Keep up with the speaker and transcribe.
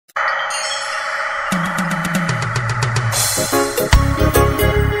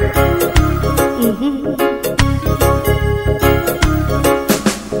Good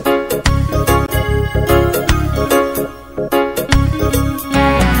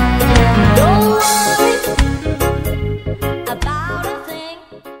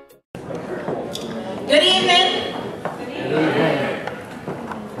evening.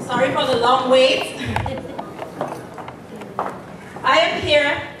 Sorry for the long wait. I am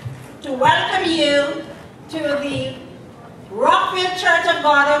here to welcome you to the Rockville Church of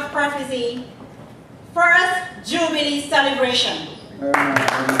God of Prophecy first Jubilee celebration. Now,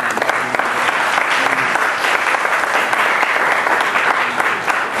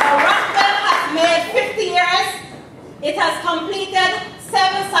 Rockville has made 50 years. It has completed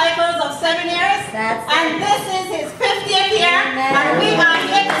 7 cycles of 7 years, and this is his 50th year, and we are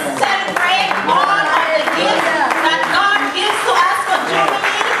here to celebrate all of the gifts that God gives to us for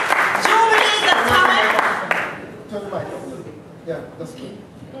Jubilee. Jubilee is the time.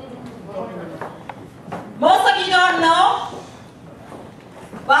 Most of you don't know,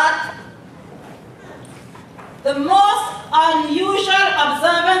 but the most unusual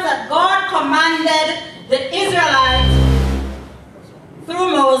observance that God commanded the Israelites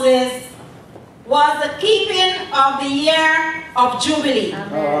through Moses was the keeping of the year of Jubilee.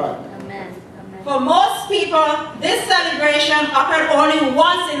 Amen. Amen. Amen. For most people, this celebration occurred only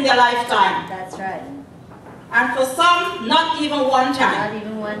once in their lifetime. That's right. And for some, not even one time. Not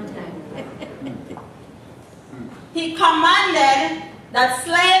even one time. He commanded that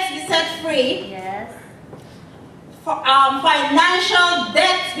slaves be set free. Yes. For, financial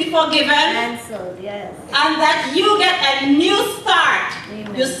debts be forgiven. Cancelled, yes. And that you get a new start.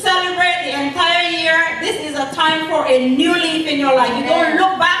 Amen. You celebrate the entire year. This is a time for a new leaf in your life. Amen. You don't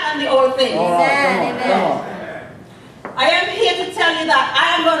look back on the old things. Amen. Amen. I am here to tell you that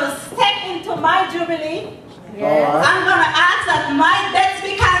I am going to step into my Jubilee. Yes. I'm going to ask that my debts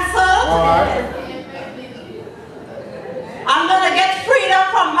be cancelled. I'm going to get freedom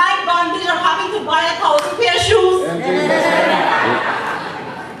from my bondage of having to buy 1,000 pair of shoes.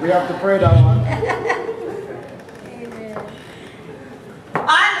 We have to pray that one. Amen.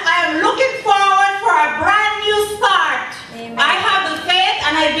 And I am looking forward for a brand new start. Amen. I have the faith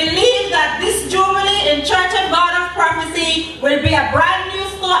and I believe that this Jubilee in Church of God of Prophecy will be a brand new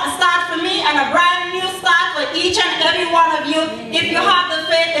start for me and a brand new start for each and every one of you. Amen. If you have the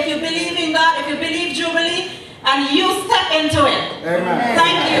faith, if you believe in God, if you believe Jubilee, and you step into it. Amen.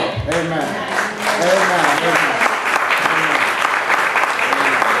 Thank you. Amen. Amen. Amen.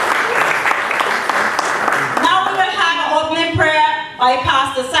 Now we will have an opening prayer by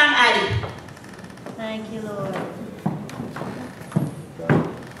Pastor Sam Addy. Thank you, Lord.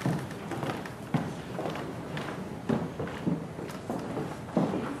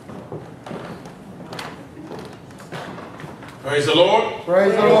 Praise the Lord.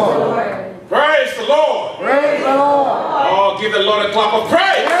 Praise the Lord. Praise the Lord. Praise the Lord. Oh, give the Lord a clap of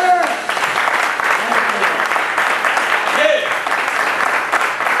praise. Yeah. Yeah.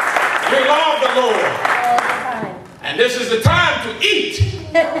 We love the Lord. All the time. And this is the time to eat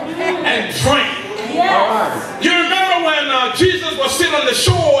and drink. Yes. You remember when Jesus was sitting on the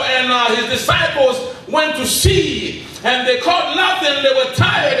shore and his disciples went to sea and they caught nothing. They were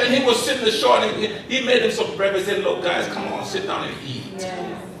tired and he was sitting on the shore and he made them some breakfast and said, look guys, come on, sit down and eat.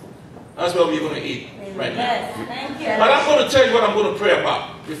 Yes. That's what we're going to eat right now. Yes. Thank you. But I'm going to tell you what I'm going to pray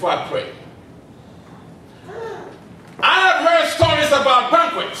about before I pray. I have heard stories about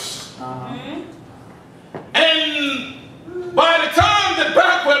banquets. And by the time the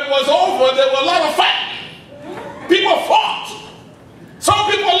banquet was over, there were a lot of fighting. People fought. Some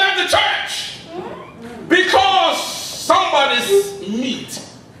people left the church because somebody's meat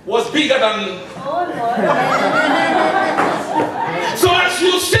was bigger than... Oh, Lord. So as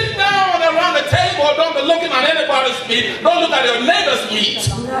you sit down around the table, don't be looking at anybody's meat. Don't look at your neighbor's meat.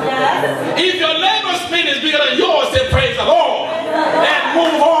 If your neighbor's meat is bigger than yours, say praise the Lord. And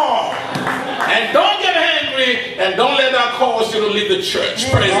move on. And don't get angry and don't let that cause you to leave the church.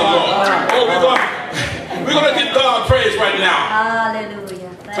 Praise the Lord. Oh, we're going to give God praise right now. Hallelujah.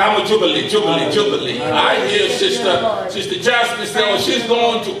 Time of Jubilee, Jubilee, Jubilee. I hear Sister Jasmine say, oh, she's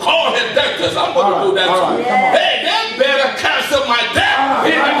going to call her debtors. I'm going to do that too. Hey, they better cancel my debt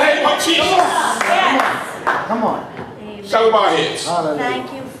in the name of Jesus. Come on. Shall we bow our heads?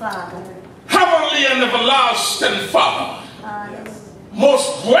 Thank you, Father. Heavenly and everlasting Father,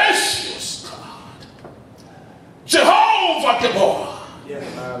 most gracious God, Jehovah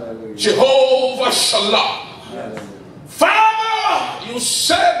Gabor, Jehovah Shalom. Father, you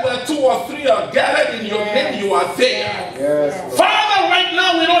said where 2 or 3 are gathered in your name, you are there. Yes. Father, right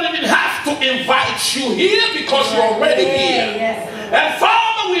now we don't even have to invite you here because you're already here. And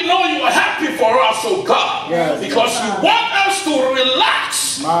Father, we know you are happy for us, oh God, because you want us to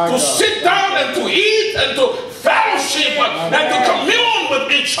relax, to sit down and to eat and to fellowship and to commune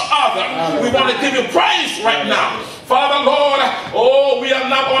with each other. We want to give you praise right now. Father, Lord, oh, we are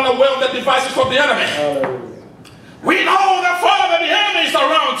not unaware of the devices of the enemy. We know that, Father, the enemy is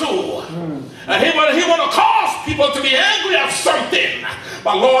around too. And he want to cause people to be angry at something.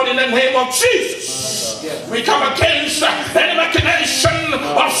 But Lord, in the name of Jesus, we come against any machination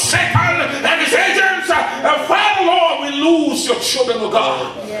of Satan and his agents. And Father, Lord, we lose your children, oh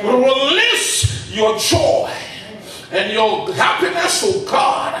God. We release your joy and your happiness, oh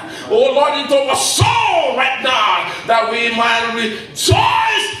God, oh Lord, into our soul right now, that we might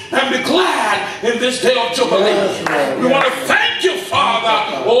rejoice and be glad in this day of Jubilee. We want to thank you,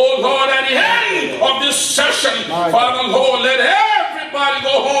 Father, oh Lord, at the end of this session, Father, Lord, let everybody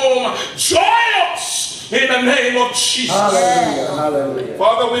go home joyous in the name of Jesus. Hallelujah. Hallelujah.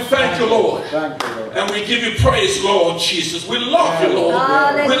 Father, we thank you, Lord. Thank you, Lord. And we give you praise, Lord Jesus. We love you, Lord.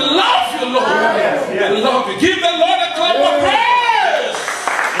 We love you, Lord. We love you. Give the Lord a clap of praise.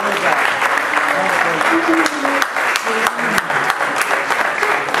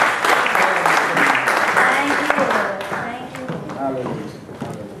 Thank you, Lord. Thank you. Hallelujah.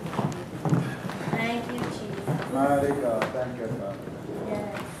 Thank you, Jesus. Mighty God. Thank you, Father.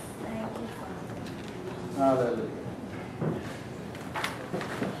 Yes. Thank you, Father. Hallelujah.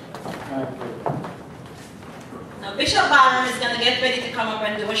 Thank you. Now, Bishop Barnum is going to get ready to come up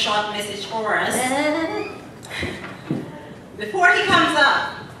and do a short message for us. Before he comes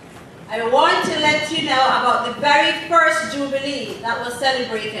up, I want to let you know about the very first Jubilee that was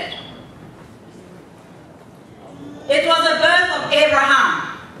celebrated. It was the birth of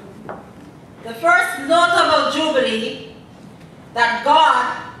Abraham. The first notable Jubilee that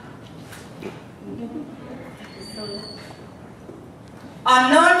God,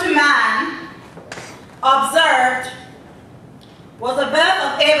 unknown to man, observed was the birth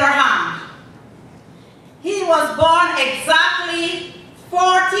of Abraham. He was born exactly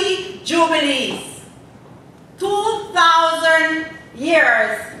 40 Jubilees, 2,000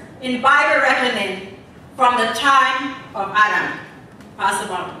 years in Bible reckoning from the time of Adam. Pastor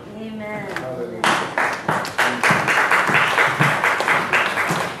Bob. Amen. Hallelujah.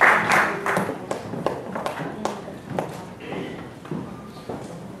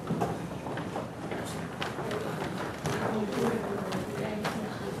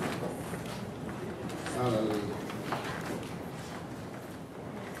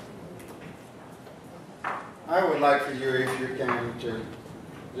 I would like for you, if you can, to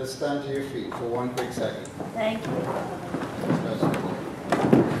just stand to your feet for one quick second. Thank you.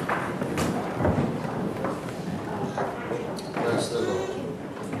 Bless the Lord.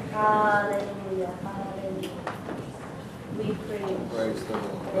 Hallelujah. Hallelujah. We praise. Praise the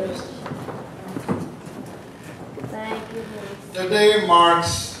Lord. Praise the Lord. Thank you, Lord. Today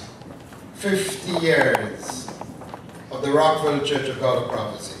marks 50 years of the Rockville Church of God of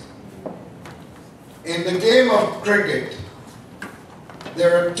Prophecy. In the game of cricket,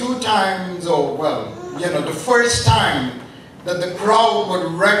 there are two times, the first time that the crowd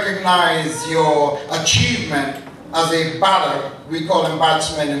would recognize your achievement as a batter. We call them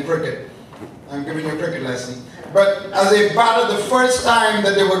batsmen in cricket. I'm giving you a cricket lesson. But as a batter, the first time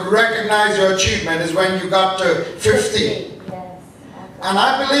that they would recognize your achievement is when you got to 50. Yes. And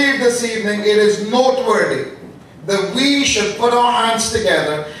I believe this evening it is noteworthy that we should put our hands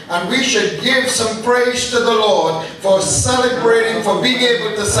together and we should give some praise to the Lord for celebrating, for being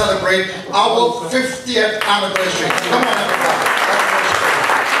able to celebrate our 50th anniversary. Come on, everybody.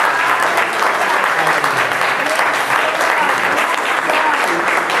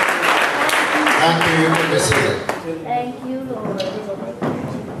 Thank you. You can be seated. Thank you, Lord.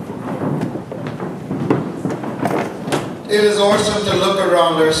 It is awesome to look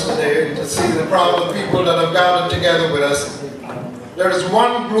around us today and to see the crowd of people that have gathered together with us. There is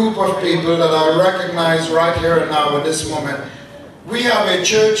one group of people that I recognize right here and now at this moment. We have a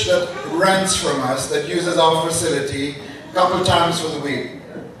church that rents from us, that uses our facility a couple times for the week.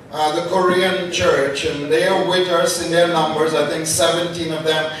 The Korean church, and they are with us in their numbers, I think 17 of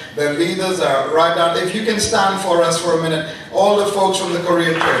them. The leaders are right down. If you can stand for us for a minute, all the folks from the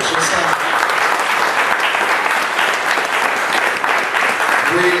Korean church, just stand.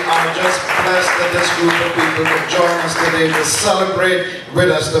 We are just blessed that this group of people could join us today to celebrate with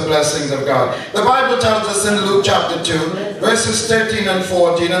us the blessings of God. The Bible tells us in Luke chapter 2, verses 13 and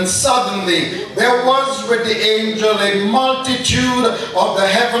 14, and suddenly there was with the angel a multitude of the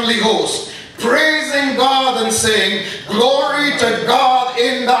heavenly host, praising God and saying, "Glory to God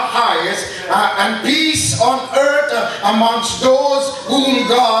in the highest, and peace on earth amongst those whom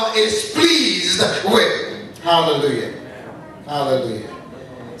God is pleased with. Hallelujah. Hallelujah.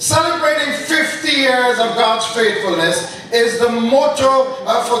 Celebrating 50 years of God's faithfulness is the motto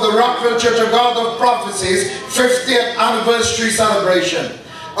for the Rockville Church of God of Prophecy's 50th anniversary celebration.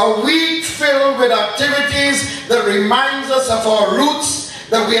 A week filled with activities that reminds us of our roots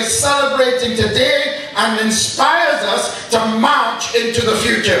that we are celebrating today and inspires us to march into the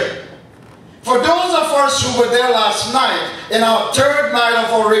future. For those of us who were there last night, in our third night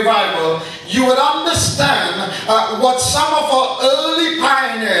of our revival, you would understand what some of our early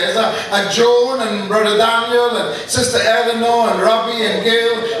pioneers, Joan and Brother Daniel and Sister Eleanor and Robbie and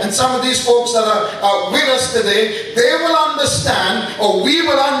Gail and some of these folks that are with us today, they will understand, or we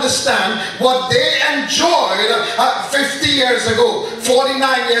will understand, what they enjoyed 50 years ago,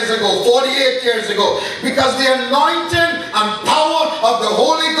 49 years ago, 48 years ago, because the anointing and power of the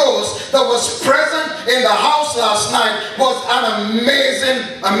Holy Ghost that was present in the house last night was an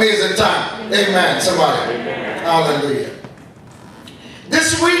amazing, amazing time. Amen, somebody. Amen. Hallelujah.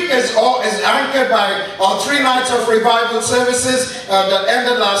 This week is anchored by our 3 nights of revival services that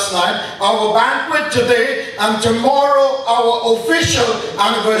ended last night, our banquet today, and tomorrow our official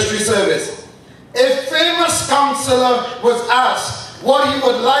anniversary service. A famous counselor was asked what he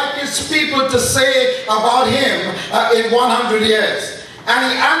would like his people to say about him in 100 years.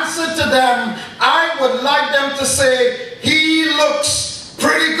 And he answered to them, I would like them to say, he looks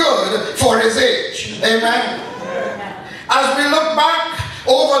pretty good for his age. Amen. As we look back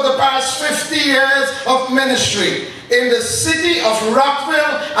over the past 50 years of ministry in the city of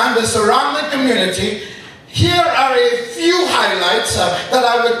Rockville and the surrounding community, here are a few highlights that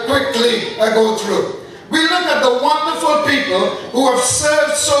I would quickly go through. We look at the wonderful people who have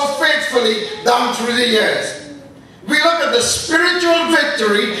served so faithfully down through the years. We look at the spiritual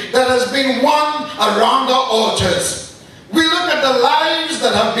victory that has been won around our altars. We look at the lives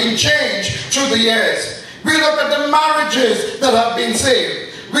that have been changed through the years. We look at the marriages that have been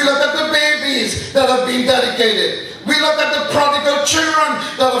saved. We look at the babies that have been dedicated. We look at the prodigal children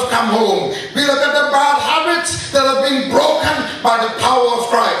that have come home. We look at the bad habits that have been broken by the power of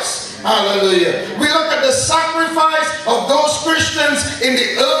Christ. Hallelujah. We look at the sacrifice of those Christians in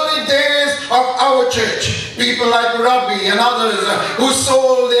the early days of our church. People like Robbie and others who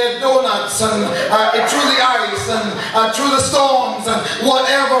sold their donuts and through the ice and through the storms and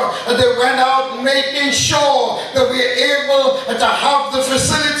whatever. They went out making sure that we are able to have the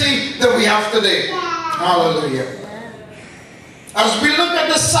facility that we have today. Hallelujah. As we look at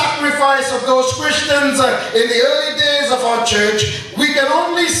the sacrifice of those Christians in the early days of our church, we can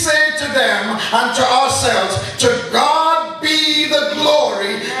only say to them and to ourselves, to God be the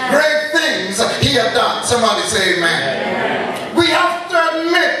glory, great things he has done. Somebody say amen. We have to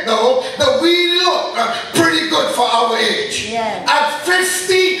admit though that we look pretty good for our age. At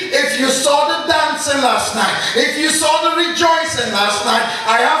 50, if you saw the dancing last night, if you saw the rejoicing last night,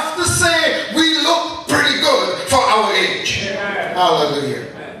 I have to say we look pretty good for our age. Hallelujah.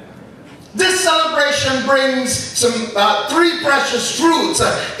 This celebration brings some 3 precious truths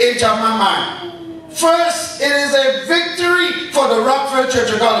into my mind. First, it is a victory for the Rockville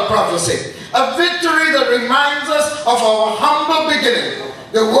Church of God of Prophecy. A victory that reminds us of our humble beginning.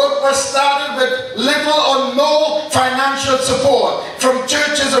 The work was started with little or no financial support from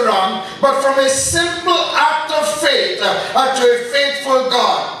churches around, but from a simple act of faith to a faithful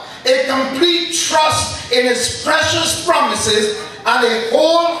God. A complete trust in his precious promises and a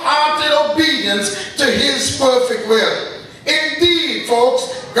wholehearted obedience to his perfect will. Indeed,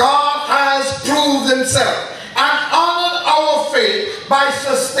 folks, God has proved himself and honored our faith by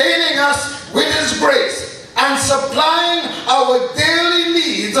sustaining us with his grace and supplying our daily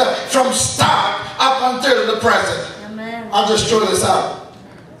needs from start up until the present. Amen. I'll just throw this out.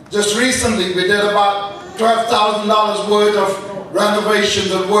 Just recently, we did about $12,000 worth of renovations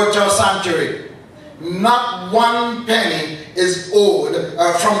that worked our sanctuary. Not 1 penny is owed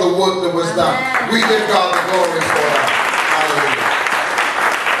from the work that was done. We give God the glory for that. Hallelujah.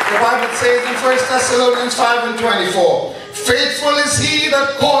 The Bible says in 1 Thessalonians 5 and 24, faithful is he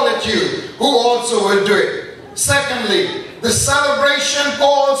that calleth you, who also will do it. Secondly, the celebration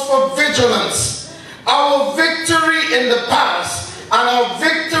calls for vigilance. Our victory in the past and our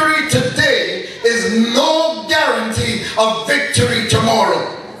victory today is no guarantee of victory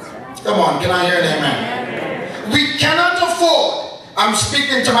tomorrow. Come on, can I hear an amen? We cannot afford, I'm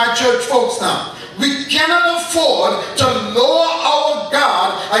speaking to my church folks now, we cannot afford to lower our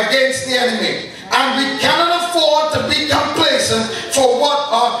guard against the enemy. And we cannot afford to be complacent for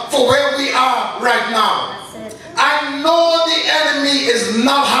where we are right now. I know the enemy is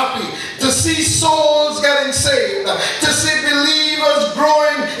not happy to see souls getting saved saved, to see believers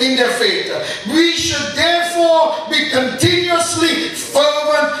growing in their faith. We should therefore be continuously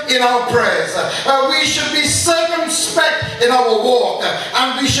fervent in our prayers. We should be circumspect in our walk,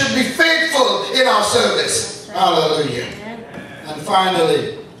 and we should be faithful in our service. Hallelujah. And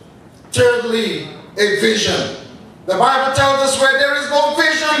finally, thirdly, a vision. The Bible tells us where there is no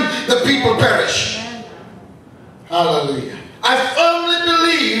vision, the people perish. Hallelujah. I firmly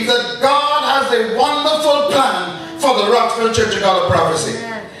believe that God has a wonderful plan for the Rockville Church of God of Prophecy.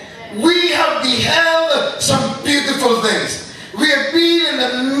 We have beheld some beautiful things. We have been in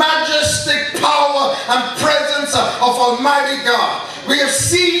the majestic power and presence of Almighty God. We have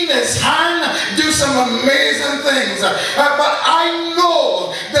seen His hand do some amazing things. But I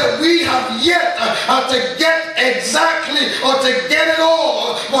know that we have yet to get exactly or to get it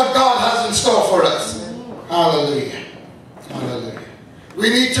all what God has in store for us. Hallelujah. Hallelujah. We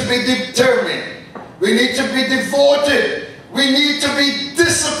need to be determined. We need to be devoted. We need to be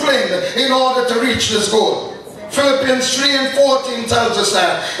disciplined in order to reach this goal. Philippians 3 and 14 tells us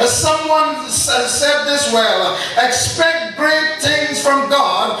that. As someone said this well, expect great things from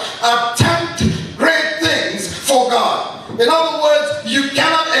God, attempt great things for God. In other words, you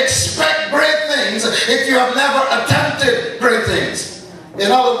cannot expect great things if you have never attempted great things.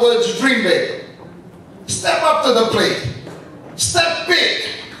 In other words, dream big. Step up to the plate. Step big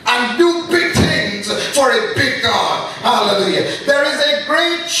and do big things for a big God. Hallelujah. There is a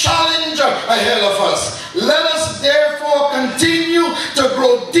great challenge ahead of us. Let us therefore continue to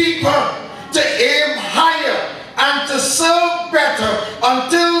grow deeper, to aim higher, and to serve better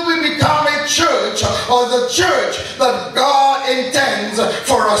until we become a church, or the church that God intends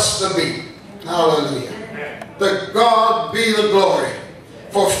for us to be. Hallelujah. To God be the glory.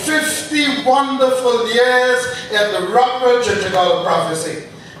 For 50 wonderful years at the Rockville Church of God of Prophecy.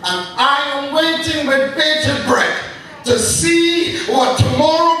 And I am waiting with bated breath to see what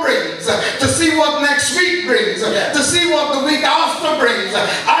tomorrow brings, to see what next week brings, to see what the week after brings.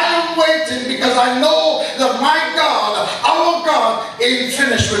 I am waiting because I know that my God, our God, ain't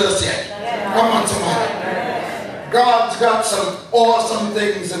finished with us yet. Come on, somebody. God's got some awesome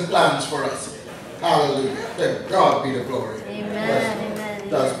things and plans for us. Hallelujah. To God be the glory. Amen.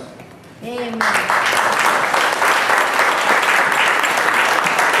 Does. Amen.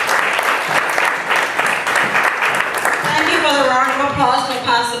 Thank you for the round of applause for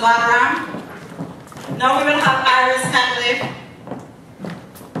Pastor Balaram. Now we will have Iris Catley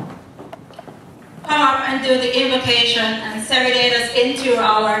come up and do the invocation and serenade us into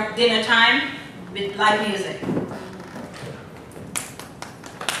our dinner time with live music.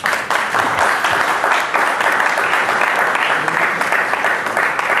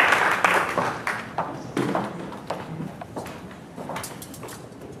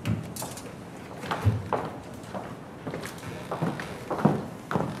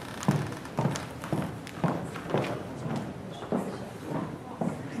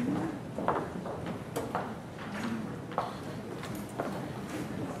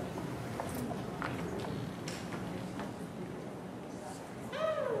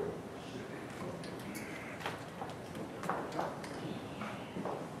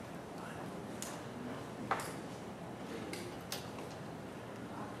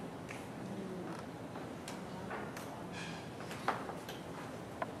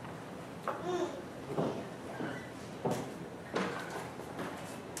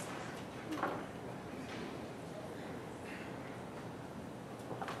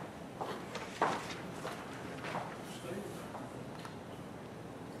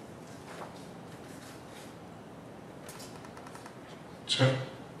 Sure.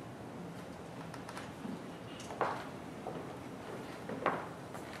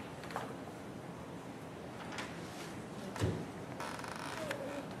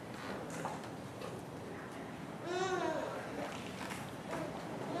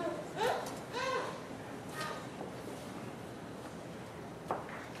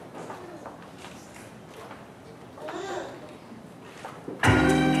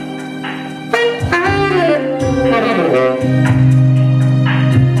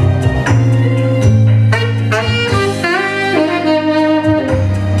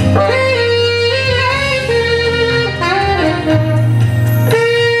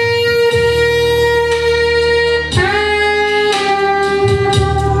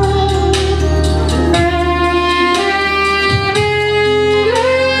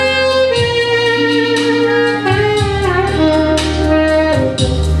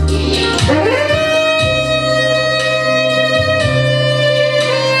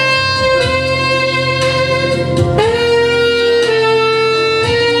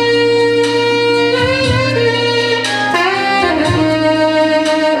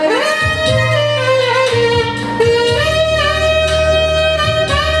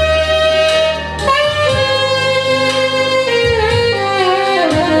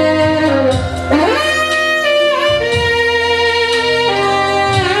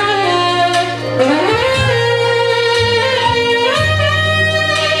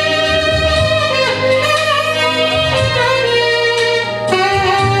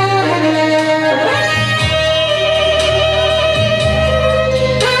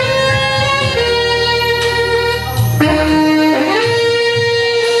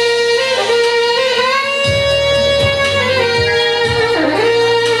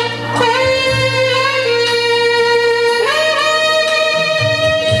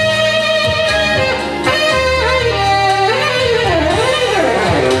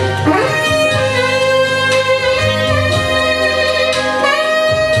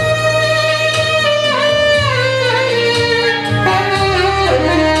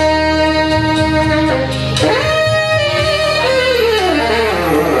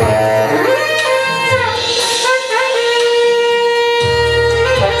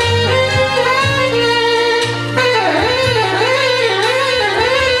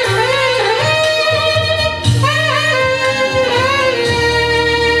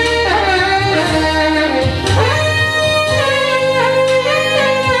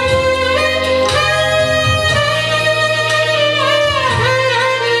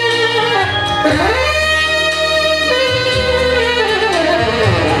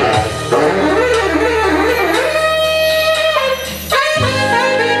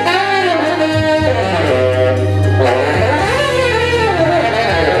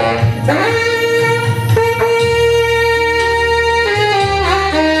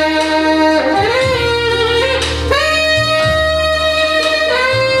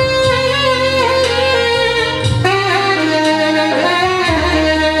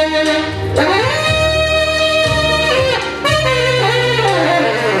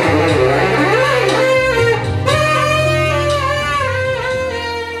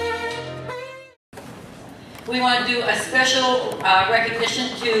 we want to do a special recognition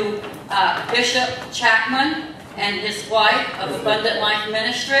to Bishop Chapman and his wife of Abundant Life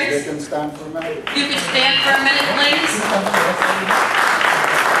Ministries. They can stand for a minute. You can stand for a minute, please.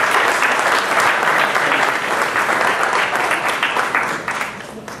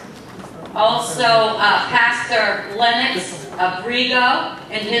 Also, Pastor Lennox Abrigo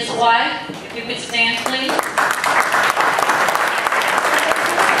and his wife. If you could stand, please.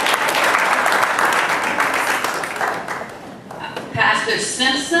 Pastor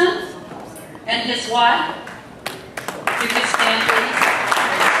Simpson and his wife. If you could stand, please.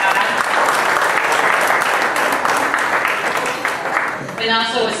 And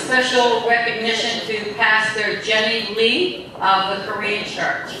also a special recognition to Pastor Jenny Lee of the Korean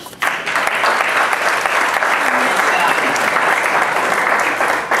Church.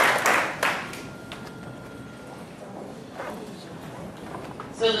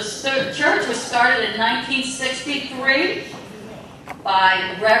 So the church was started in 1963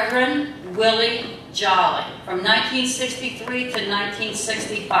 by Reverend Willie Jolly from 1963 to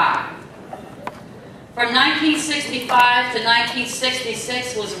 1965. From 1965 to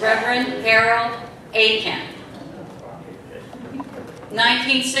 1966 was Reverend Harold Aiken.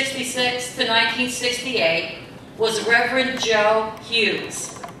 1966 to 1968 was Reverend Joe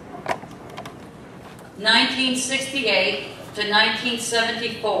Hughes. 1968 to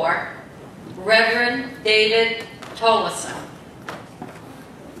 1974, Reverend David Tolleson.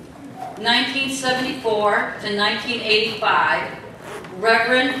 1974 to 1985,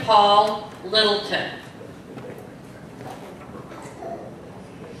 Reverend Paul Littleton.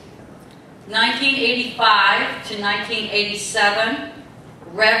 1985 to 1987,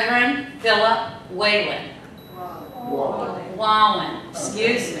 Reverend Philip Whalen. Wallen,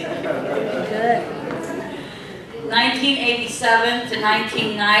 excuse me. Good. 1987 to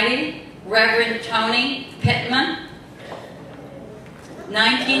 1990, Reverend Tony Pittman.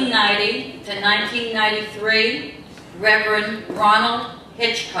 1990 to 1993, Reverend Ronald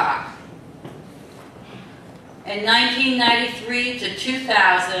Hitchcock. And 1993 to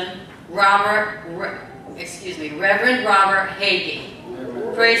 2000, Reverend Robert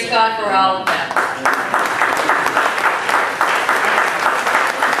Hagee. Praise God for all of them.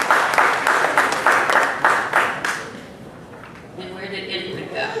 And where did Ingrid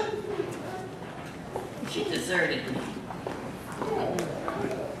go? She deserted me.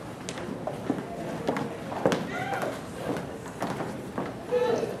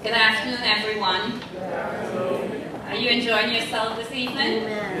 Good afternoon, everyone. Are you enjoying yourself this evening?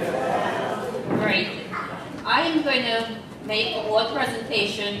 Great. I am going to make a word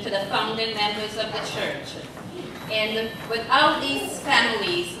presentation to the founding members of the church. And without these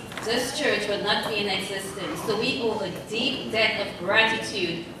families, this church would not be in existence. So we owe a deep debt of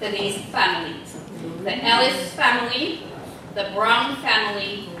gratitude to these families. The Ellis family, the Brown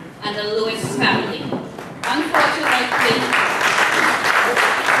family, and the Lewis family. Unfortunately,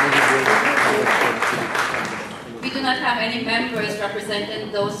 we do not have any members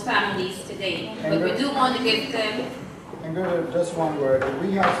representing those families today, but we do want to give them... And just one word.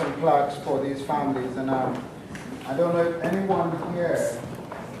 We have some plaques for these families, and I don't know if anyone here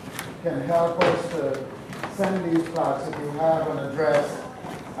can help us to send these plaques. If you have an address,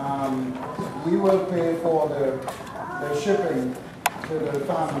 we will pay for the shipping to the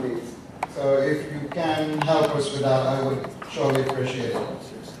families. So if you can help us with that, I would surely appreciate it. All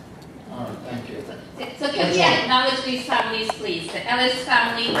right, thank you. So can we acknowledge these families, please? The Ellis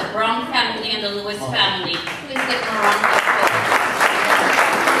family, the Brown family, and the Lewis family. Please give them a round of applause.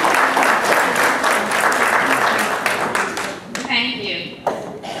 Thank you.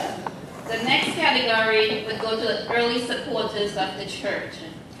 The next category would go to the early supporters of the church.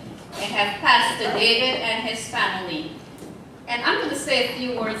 We have Pastor David and his family. And I'm going to say a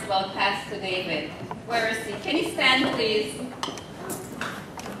few words about Pastor David. Where is he? Can he stand, please?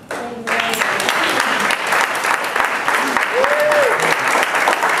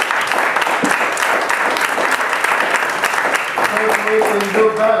 We can do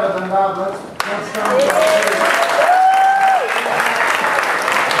better than that. Let's come to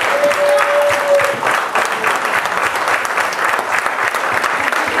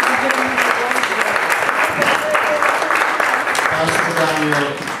Pastor Daniel,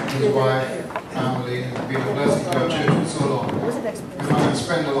 his wife, family, has been a blessing to our church for so long. I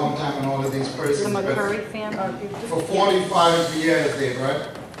spent a long time in all of these places, but for 45 years,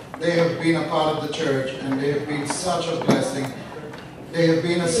 they have been a part of the church, and they have been such a blessing. They have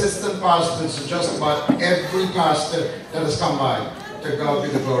been assistant pastors to just about every pastor that has come by. To God be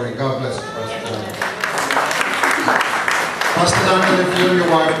the glory. God bless you, Pastor Daniel. Pastor Daniel, if you and your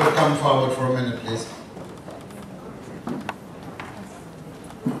wife will come forward for a minute, please.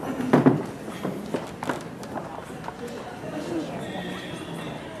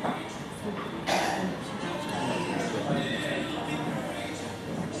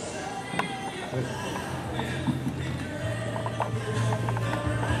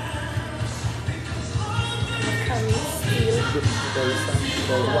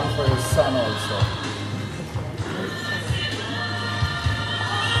 There's one for his son also.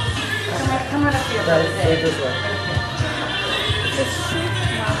 Come on up here, brother Dave.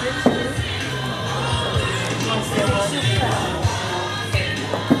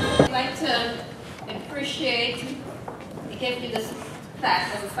 I'd like to appreciate, give you this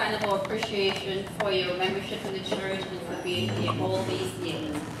plaque as a sign of our appreciation for your membership in the church and for being here all these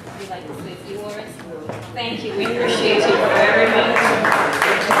years. Would you like to say a few words? Thank you. We appreciate you very much.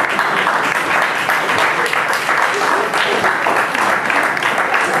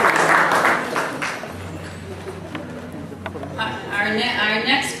 Our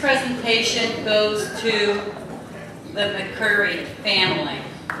next presentation goes to the McCurry family.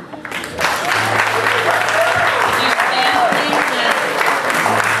 Would you stand, please?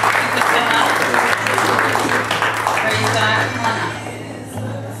 You could come up. Praise God. Come on up.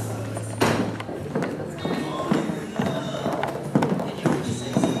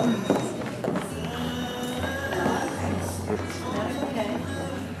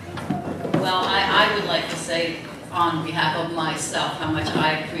 Well, I would like to say on behalf of myself how much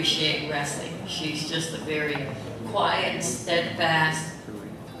I appreciate Ressie. She's just a very quiet, steadfast,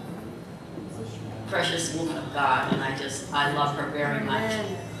 precious woman of God, and I love her very much.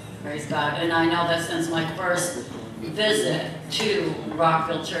 Praise God. And I know that since my first visit to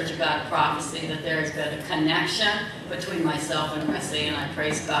Rockville Church of God Prophecy that there has been a connection between myself and Ressie, and I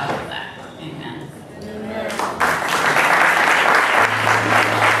praise God for that. Amen.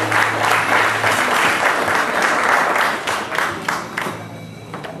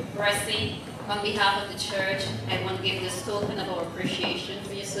 Ressie, on behalf of the church, I want to give this token of our appreciation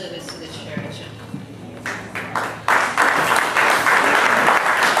for your service to the church.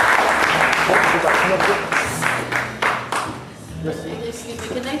 Excuse me,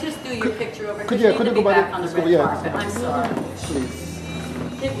 can I just do your picture over? Could you go back on the red carpet? I'm sorry. Please.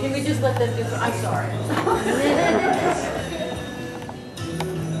 Can we just let them do? I'm sorry.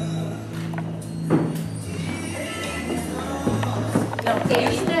 No,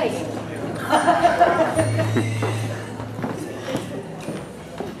 you stay.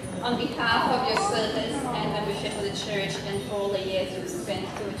 On behalf of your service and membership of the church and for all the years you've spent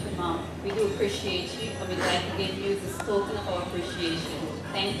with your mom, we do appreciate you, and we'd like to give you this token of our appreciation.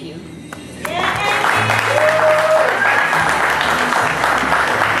 Thank you.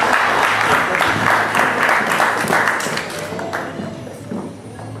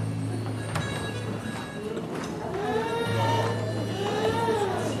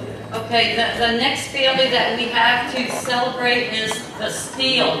 Okay, the next family that we have to celebrate is the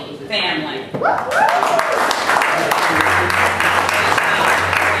Steele family.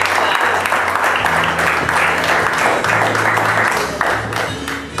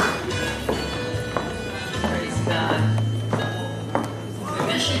 Praise God. We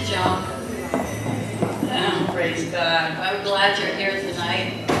miss you, Joan. Praise God. I'm glad you're here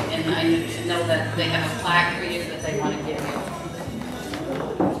tonight, and I know that they have a plaque for you that they want to give you.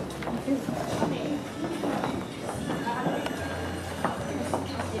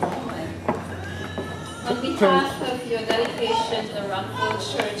 On behalf of your dedication to the Rockville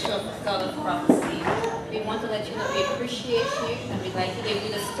Church of Gala Banquet, we want to let you know we appreciate you, and we'd like to give you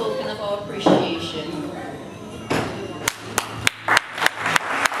this token of our appreciation.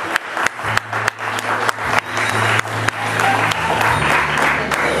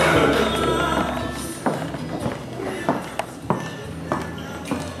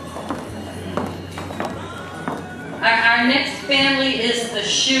 Our next family is the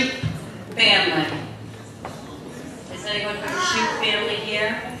Shoup family. Is anyone from the Shoup family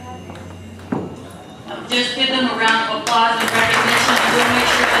here? Just give them a round of applause and recognition, and we'll make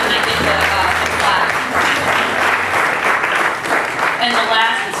sure that they get the plaque. And the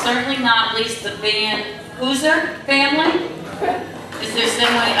last, and certainly not least, the Van Hooser family. Is there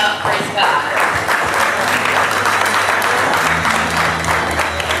somebody up? Praise God.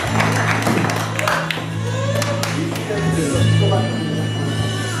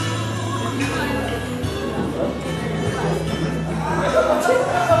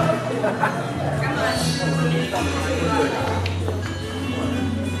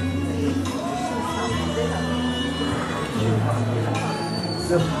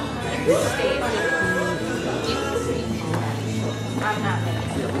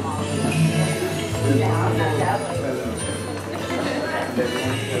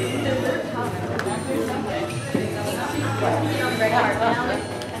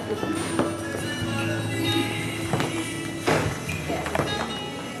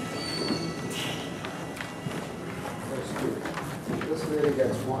 This lady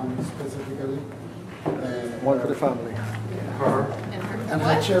gets one specifically. One for the family. her. And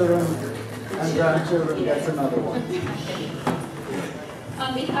her children and grandchildren gets another one.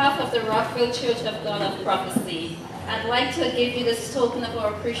 On behalf of the Rockville Church of God of Prophecy, I'd like to give you this token of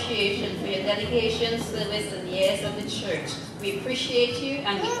our appreciation for your dedication, service, and years of the church. We appreciate you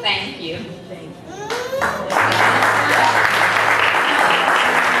and we thank you. Thank you.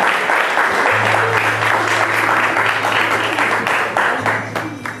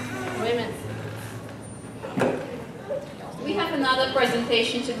 We have another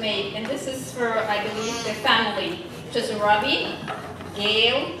presentation to make, and this is for, I believe, the family, which is Robbie,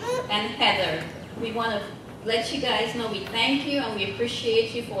 Gail, and Heather. We want to let you guys know we thank you and we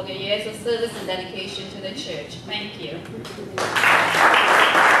appreciate you for the years of service and dedication to the church. Thank you.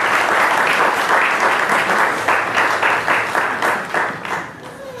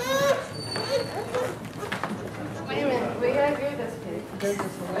 Wait a minute, we gotta do this page. This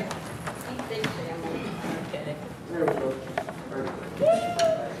way. Okay. There we go.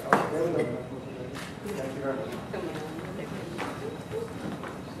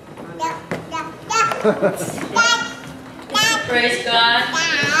 Praise God.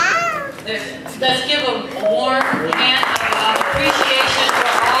 Let's give a warm hand of appreciation for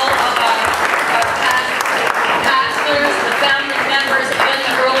all of our pastors, the family members, and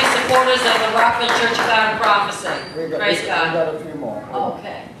the early supporters of the Rockville Church of God of Prophecy. Praise God. We got a few more.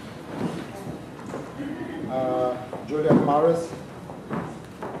 Okay. Juliet Morris.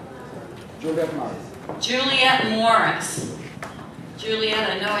 Juliet Morris. Juliet Morris. Juliet,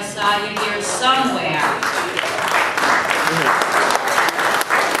 I know I saw you here somewhere.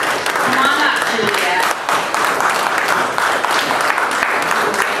 Come on up, Juliet.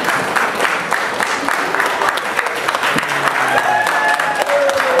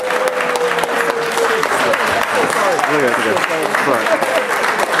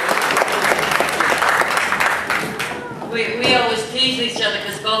 We always tease each other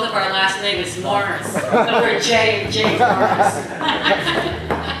because both of our last name is Morris. We're James Morris.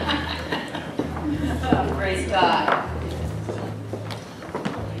 Oh, praise God.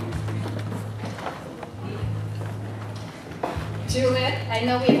 Juliet, I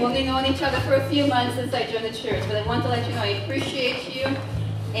know we've only known each other for a few months since I joined the church, but I want to let you know I appreciate you,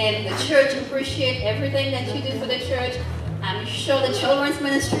 and the church appreciates everything that you do for the church. I'm sure the children's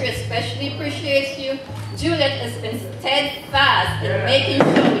ministry especially appreciates you. Juliet has been steadfast in making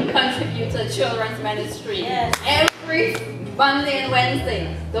sure we contribute to the children's ministry. Yes. Every Monday and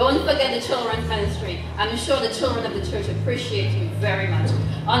Wednesday. Don't forget the children's ministry. I'm sure the children of the church appreciate you very much.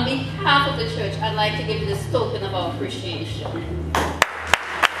 On behalf of the church, I'd like to give you this token of our appreciation.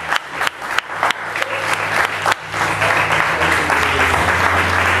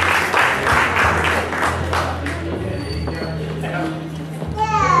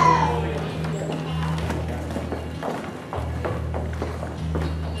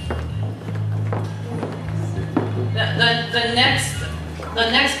 The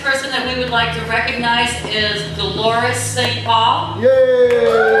next person that we would like to recognize is Dolores St. Paul. Yay!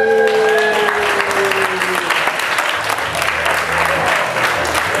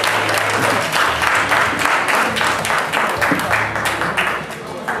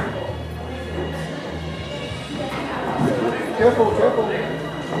 Careful, careful.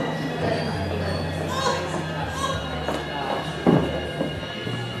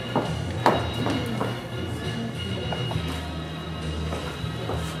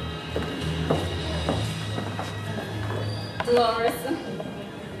 Dolores,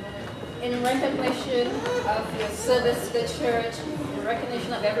 in recognition of your service to the church, in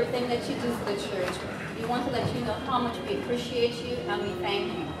recognition of everything that you do for the church, we want to let you know how much we appreciate you and we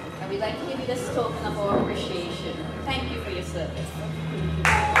thank you. And we'd like to give you this token of our appreciation. Thank you for your service.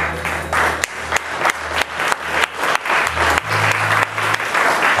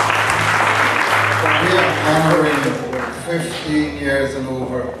 We are honoring 15 years and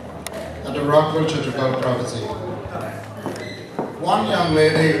over at the Rockville Church of God Prophecy. One young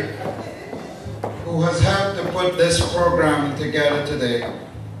lady who has helped to put this program together today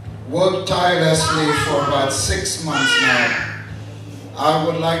worked tirelessly for about 6 months now. I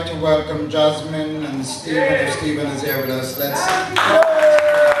would like to welcome Jasmine and Stephen, if Stephen is here with us. Let's...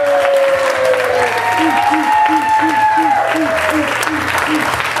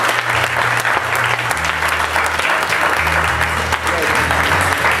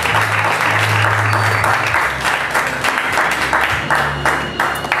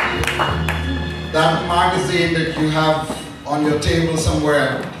 That magazine that you have on your table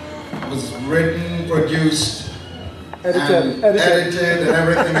somewhere was written, produced, edited and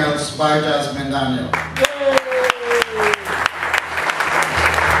everything else by Jasmine Daniel.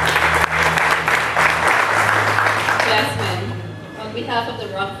 Jasmine, behalf of the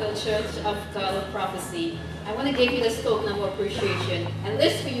Rockville Church of Gala Prophecy, I want to give you this token of appreciation. And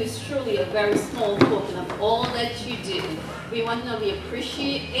this for you is truly a very small token of all that you do. We want to know we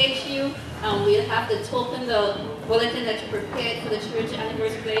appreciate you, and we'll have the token, the bulletin that you prepared for the church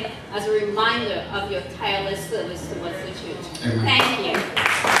anniversary as a reminder of your tireless service towards the church. Amen. Thank you.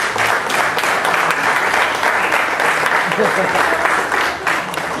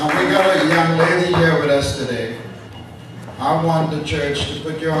 Now we got a young lady here with us today. I want the church to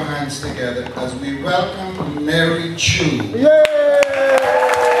put your hands together as we welcome Mary Chu. Yay!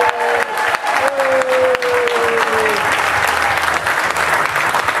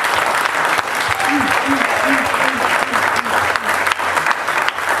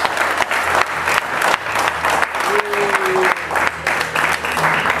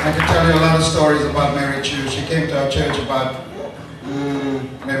 I can tell you a lot of stories about Mary Chu. She came to our church about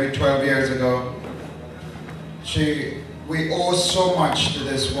maybe 12 years ago. We owe so much to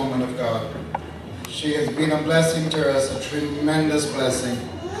this woman of God. She has been a blessing to us, a tremendous blessing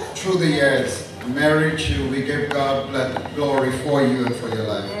through the years. Mary Chu, we give God glory for you and for your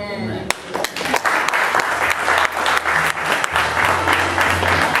life. Amen.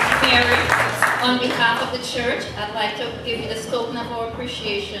 Mary, on behalf of the church, I'd like to give you this token of our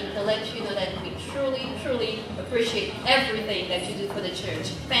appreciation to let you know that we truly, truly appreciate everything that you do for the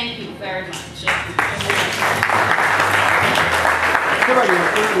church. Thank you very much.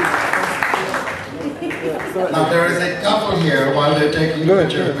 Now there is a couple here, while they're taking the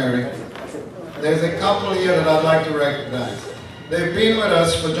picture of Mary, there's a couple here that I'd like to recognize. They've been with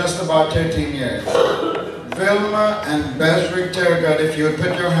us for just about 13 years. Vilma and Besrick Tergad, if you would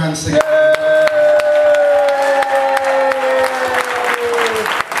put your hands together.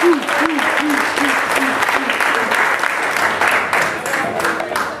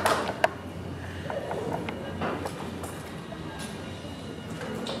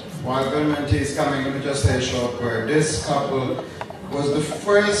 While Vilma and T is coming, let me just say a short word. This couple was the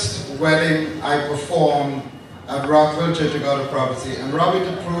first wedding I performed at Rockville Church of God of Prophecy, and Robbie,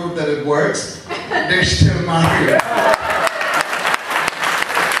 to prove that it works, they're still married. So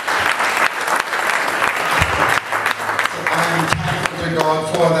I am thankful to God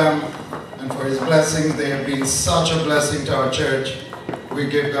for them and for His blessings. They have been such a blessing to our church. We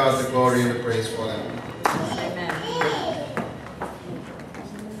give God the glory and the praise for them.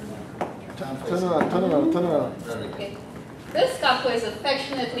 Turn around. Okay. This couple is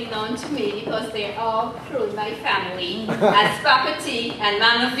affectionately known to me because they are truly my family as Papa T and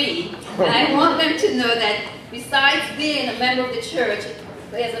Mama V. And I want them to know that besides being a member of the church,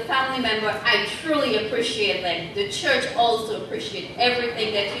 as a family member, I truly appreciate them. The church also appreciates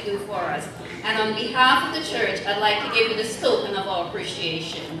everything that you do for us. And on behalf of the church, I'd like to give you this token of our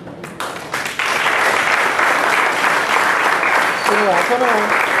appreciation. Turn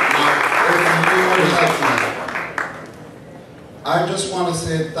around. I just want to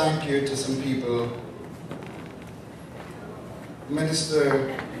say thank you to some people.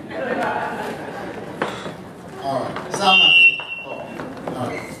 Minister. Alright. Samadi. Oh,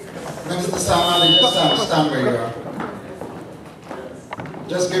 alright. Minister Samadi, just stand where you are.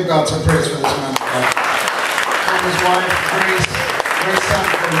 Just give God some praise for this man. And his wife, Grace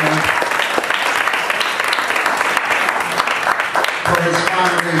Sanford. For his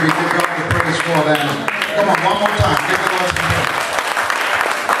family, we give God the praise for them. Come on, one more time. Give God some praise.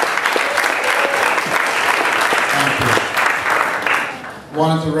 Thank you.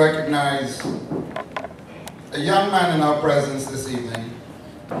 Wanted to recognize a young man in our presence this evening.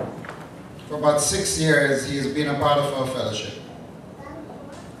 For about 6 years, he has been a part of our fellowship.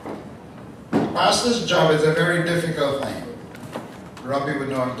 The pastor's job is a very difficult thing. Robbie would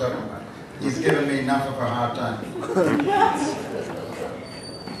know what I'm talking about. He's given me enough of a hard time.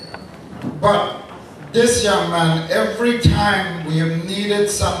 But this young man, every time we have needed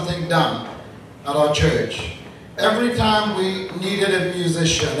something done at our church, every time we needed a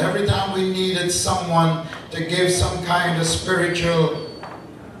musician, every time we needed someone to give some kind of spiritual,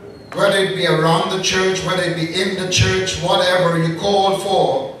 whether it be around the church, whether it be in the church, whatever you called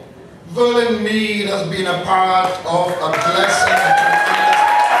for, Verlin Mead has been a part of a blessing, a tremendous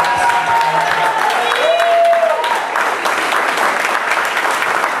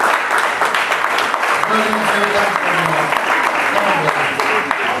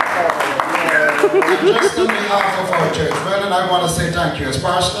just on behalf of our church, Vernon, I want to say thank you. As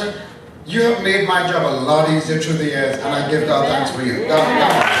pastor, you have made my job a lot easier through the years, and I give God thanks for you. God.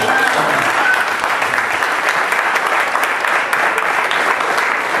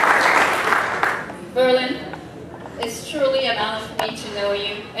 Verlin, it's truly an honor for me to know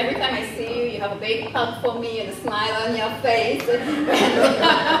you. Every time I see you, you have a big hug for me and a smile on your face.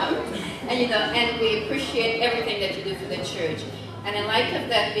 And, you know, and we appreciate everything that you do for the church. And in light of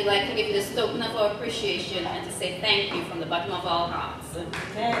that, we'd like to give you this token of our appreciation and to say thank you from the bottom of our hearts.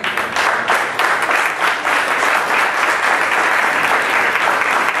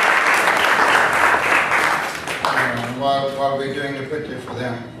 While we're doing the picture for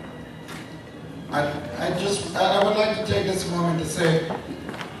them, I would like to take this moment to say,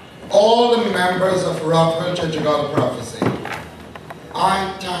 all the members of Rockville Church of God of Prophecy,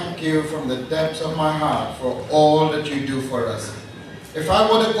 I thank you from the depths of my heart for all that you do for us. If I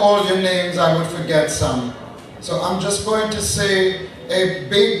would have called your names, I would forget some. So I'm just going to say a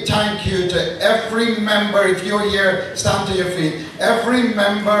big thank you to every member. If you're here, stand to your feet. Every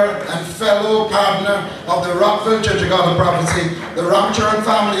member and fellow partner of the Rockville Church of God of Prophecy, the Ramcharan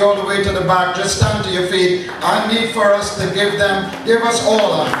family all the way to the back, just stand to your feet. I need for us to give us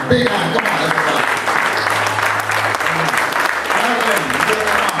all a big hand. Come on, everybody.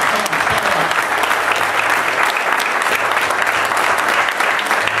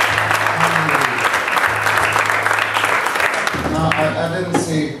 I didn't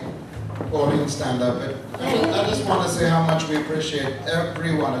see Pauline stand up, but I just want to say how much we appreciate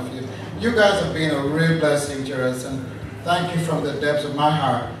every one of you. You guys have been a real blessing to us, and thank you from the depths of my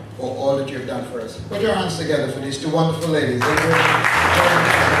heart for all that you've done for us. Put your hands together for these two wonderful ladies. Come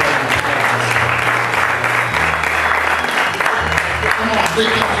on, big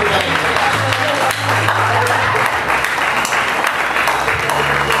thank you guys.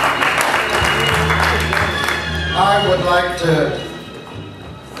 I would like to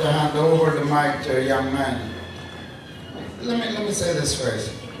hand over the mic to a young man. Let me say this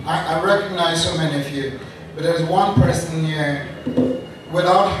first. I recognize so many of you, but there's one person here,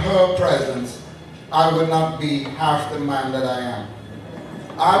 without her presence, I would not be half the man that I am.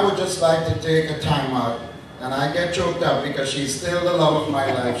 I would just like to take a time out, and I get choked up because she's still the love of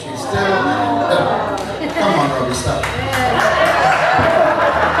my life. She's still come on, Robbie, stop.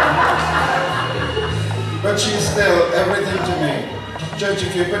 But she's still everything to me. Church,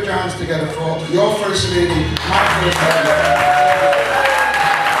 if you put your hands together for your first lady, my first lady.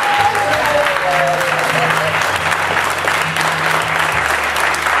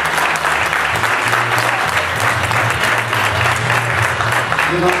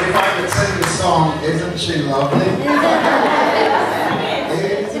 You know, if I could sing the song, Isn't She Lovely?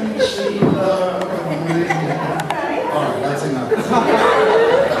 Isn't she lovely? All right, that's enough.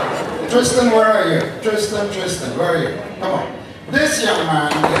 Tristan, where are you? Tristan, where are you? Come on. This young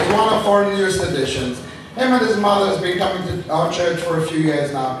man is one of our newest additions. Him and his mother has been coming to our church for a few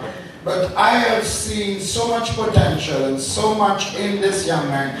years now. But I have seen so much potential and so much in this young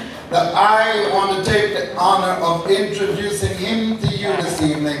man that I want to take the honor of introducing him to you this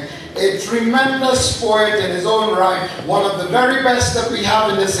evening. A tremendous poet in his own right, one of the very best that we have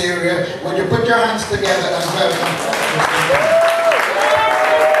in this area. Would you put your hands together and welcome Tristan?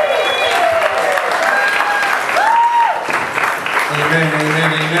 Amen,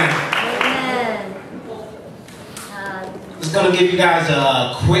 amen, amen. Just going to give you guys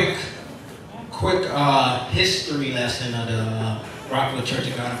a quick history lesson of the Rockville Church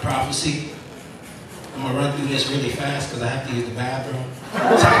of God of Prophecy. I'm going to run through this really fast because I have to use the bathroom.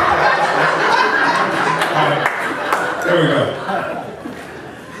 All right, there we go.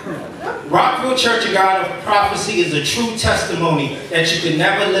 Rockville Church of God of Prophecy is a true testimony that you can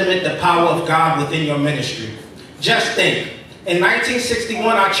never limit the power of God within your ministry. Just think. In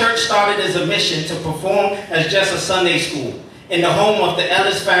 1961, our church started as a mission to perform as just a Sunday school in the home of the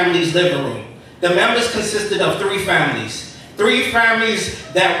Ellis family's living room. The members consisted of three families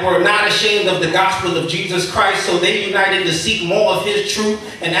that were not ashamed of the gospel of Jesus Christ, so they united to seek more of his truth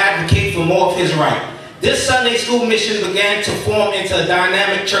and advocate for more of his right. This Sunday school mission began to form into a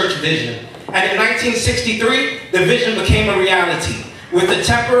dynamic church vision. And in 1963, the vision became a reality, with a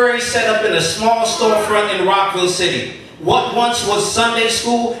temporary setup in a small storefront in Rockville City. What once was Sunday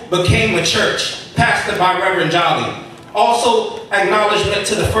school became a church, pastored by Reverend Jolly. Also, acknowledgement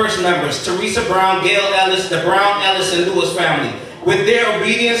to the first members, Teresa Brown, Gail Ellis, the Brown, Ellis, and Lewis family. With their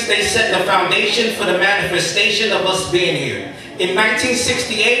obedience, they set the foundation for the manifestation of us being here. In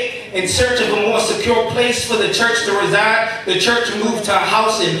 1968, in search of a more secure place for the church to reside, the church moved to a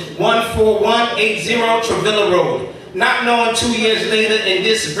house in 14180 Trevilla Road. Not knowing 2 years later, in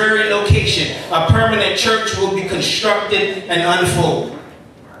this very location, a permanent church will be constructed and unfold.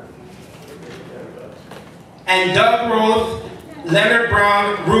 And Doug Roth, Leonard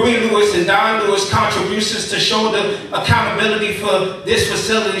Brown, Ruby Lewis, and Don Lewis' contributions to show the accountability for this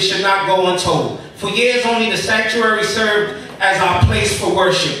facility should not go untold. For years, only the sanctuary served as our place for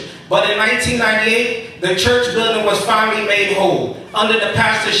worship. But in 1998, the church building was finally made whole under the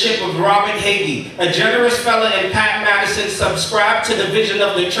pastorship of Robert Hagee. A generous fellow in Pat Madison subscribed to the vision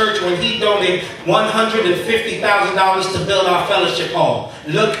of the church when he donated $150,000 to build our fellowship hall.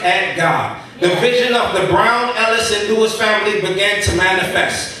 Look at God. The vision of the Brown, Ellis, and Lewis family began to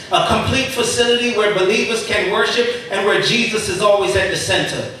manifest. A complete facility where believers can worship and where Jesus is always at the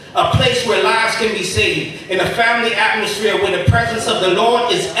center. A place where lives can be saved. In a family atmosphere where the presence of the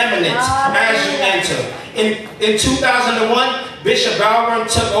Lord is eminent as you enter. In 2001, Bishop Balram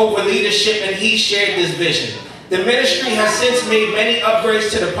took over leadership and he shared this vision. The ministry has since made many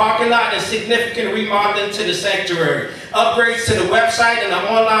upgrades to the parking lot and significant remodeling to the sanctuary. Upgrades to the website and an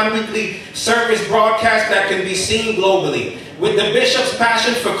online weekly service broadcast that can be seen globally. With the bishop's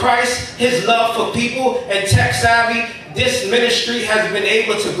passion for Christ, his love for people, and tech savvy, this ministry has been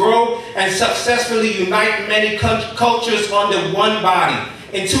able to grow and successfully unite many cultures under one body.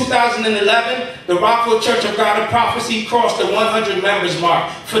 In 2011, the Rockville Church of God of Prophecy crossed the 100 members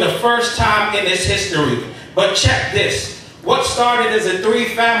mark for the first time in its history. But check this. What started as a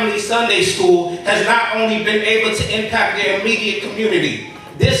 3-family Sunday school has not only been able to impact their immediate community.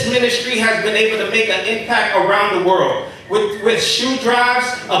 This ministry has been able to make an impact around the world. With shoe drives,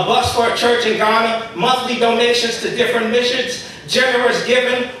 a bus for a church in Ghana, monthly donations to different missions, generous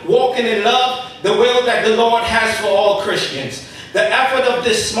giving, walking in love, the will that the Lord has for all Christians. The effort of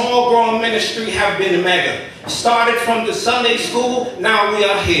this small growing ministry have been mega. Started from the Sunday school, now we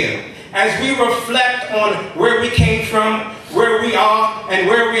are here. As we reflect on where we came from, where we are, and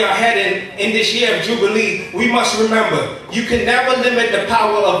where we are heading in this year of Jubilee, we must remember, you can never limit the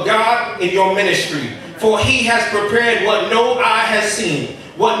power of God in your ministry. For he has prepared what no eye has seen,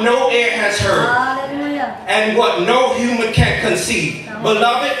 what no ear has heard, and what no human can conceive.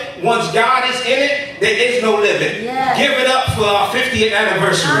 Beloved, once God is in it, there is no limit. Give it up for our 50th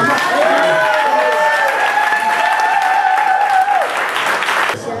anniversary.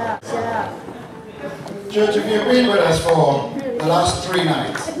 Church, if you've been with us for the last 3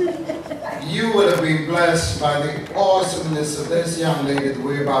 nights, you would have been blessed by the awesomeness of this young lady that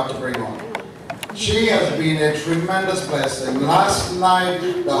we're about to bring on. She has been a tremendous blessing. Last night,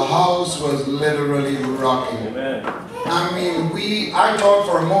 the house was literally rocking. Amen. I mean, I thought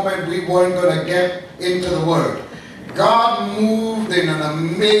for a moment we weren't going to get into the Word. God moved in an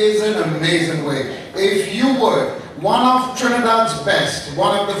amazing, amazing way. If you would, one of Trinidad's best,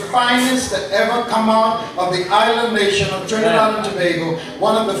 one of the finest that ever come out of the island nation of Trinidad and Tobago,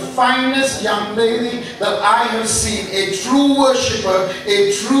 one of the finest young lady that I have seen, a true worshiper,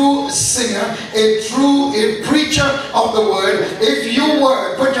 a true singer, a preacher of the word. If you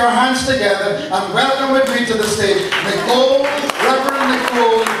would, put your hands together and welcome with me to the stage, Nicole, Reverend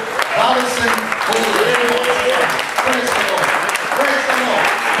Nicole Allison. Praise the Lord. Praise the Lord.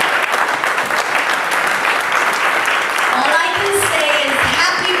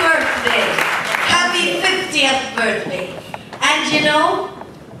 Happy 50th birthday. And you know,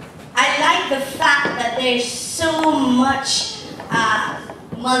 I like the fact that there's so much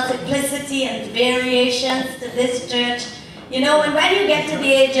multiplicity and variations to this church. You know, and when you get to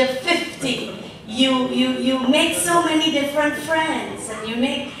the age of 50, you make so many different friends, and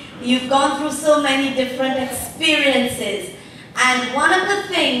you've gone through so many different experiences. And one of the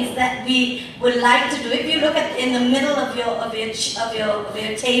things that we would like to do, if you look at in the middle of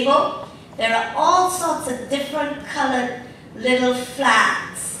your table, there are all sorts of different colored little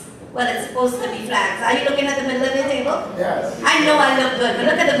flags. Well, it's supposed to be flags. Are you looking at the middle of your table? Yes. I know I look good, but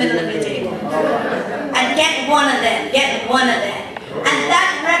look at the middle of your table. And get one of them. Get one of them. And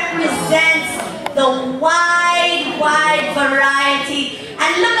that represents the wide variety.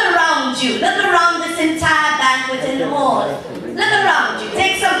 And look around you. Look around this entire banqueting hall. Look around you.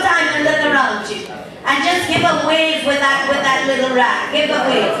 Take some time and look around you. And just give a wave with that little rag. Give a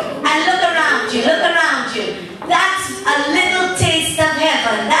wave. And look around you. Look around you. That's a little taste of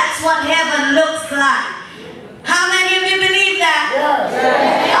heaven. That's what heaven looks like. How many of you believe that? Yes.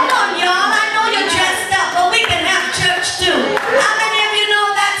 Come on, y'all. I know you're dressed up, but we can have church too. How many of you know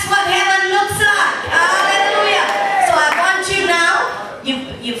that's what heaven looks like? Hallelujah. So I want you now.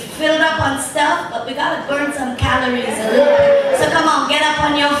 You've filled up on stuff, but we gotta burn some calories a little bit. So come on, get up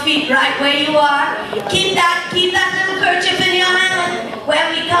on your feet right where you are. Keep that little kerchief in your hand.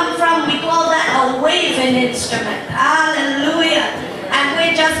 Where we come from, we call that a waving instrument. Hallelujah. And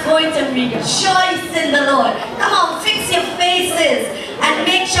we're just going to rejoice in the Lord. Come on, fix your faces and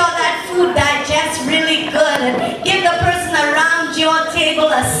make sure that food digests really good. And give the person around your table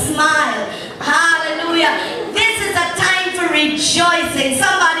a smile. Hallelujah. This is a time for rejoicing.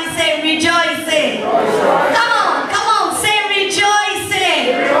 Somebody say rejoicing. Come on, say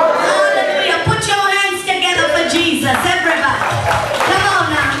rejoicing.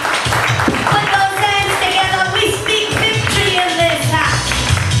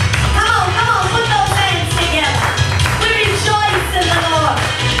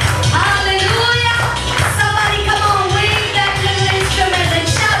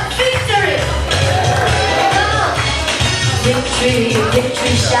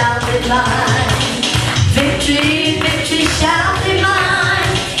 shall be mine. Victory, victory shall be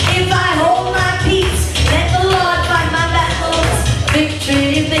mine. If I hold my peace, let the Lord fight my battles.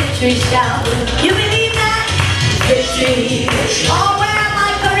 Victory, victory shall be. You believe that? Victory. Oh, where are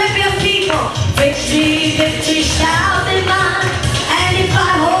my Caribbean people? Victory, victory shall be mine. And if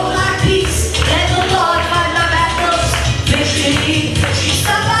I hold my peace, let the Lord fight my battles. Victory.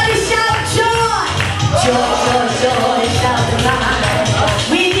 Somebody shout joy. Joy, joy, joy shall be mine.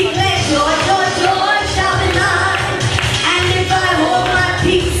 We declare joy, joy, joy shall be mine. And if I hold my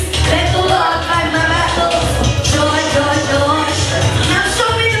peace, let the Lord fight my battles. Joy, joy, joy. Now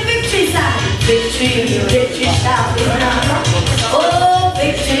show me the victory side. Victory, victory shall be mine. Oh,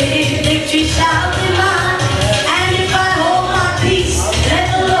 victory, victory shall be mine. And if I hold my peace, let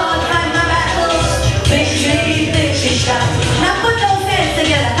the Lord fight my battles. Victory, victory shall be mine. Now put those hands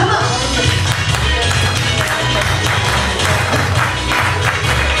together. Come on.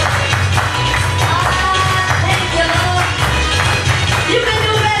 Thank you, Lord. You can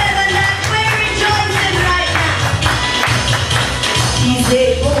do better than that. We're rejoicing right now. He's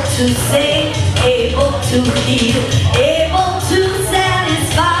able to save, able to heal, able to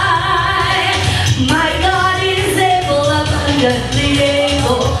satisfy. My God is able, abundantly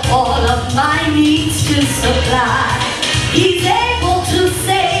able, all of my needs to supply. He's able to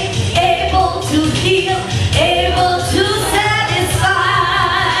save, able to heal, able to satisfy.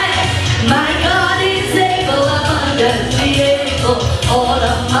 My God is able, abundantly able, all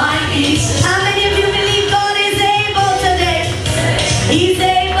of my needs. How many of you believe God is able today? He's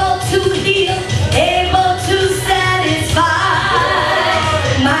able to heal, able to satisfy.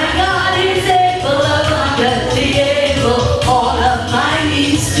 My God is able, abundantly able, all of my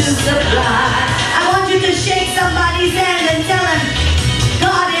needs to supply. I want you to shake somebody's hand and tell them,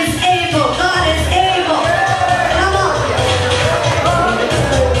 God is able, God is able. Come on.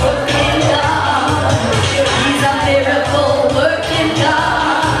 Working God. He's a miracle working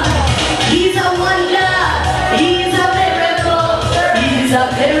God. He's a wonder. He's a miracle. He's a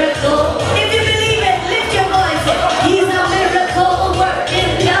miracle. If you believe it, lift your voice. He's a miracle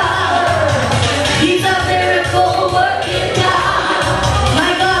working God. He's a miracle working God.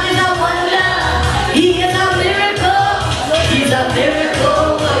 My God is a wonder. He is a miracle. He's a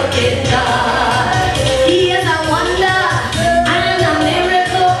miracle working God. He is a wonder and a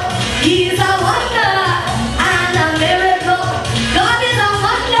miracle. He is a wonder and a miracle. God is a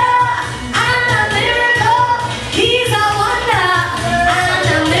wonder and a miracle. He's a wonder and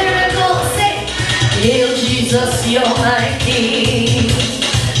a miracle. Say, hail Jesus, you're my King.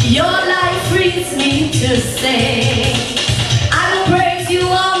 Your life frees me to sing. I will praise you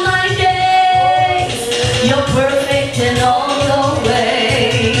all my days. You're perfect in all your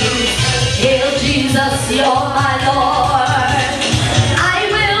ways. Hail Jesus, you're my Lord. I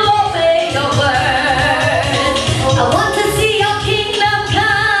will obey your word. I want to see your kingdom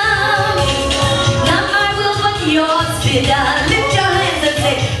come. Not my will, but yours be done. Lift your hands and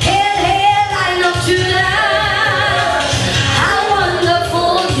say, hail, hail, I look to thee. How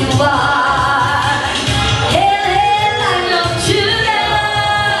wonderful you are. Hail, hail,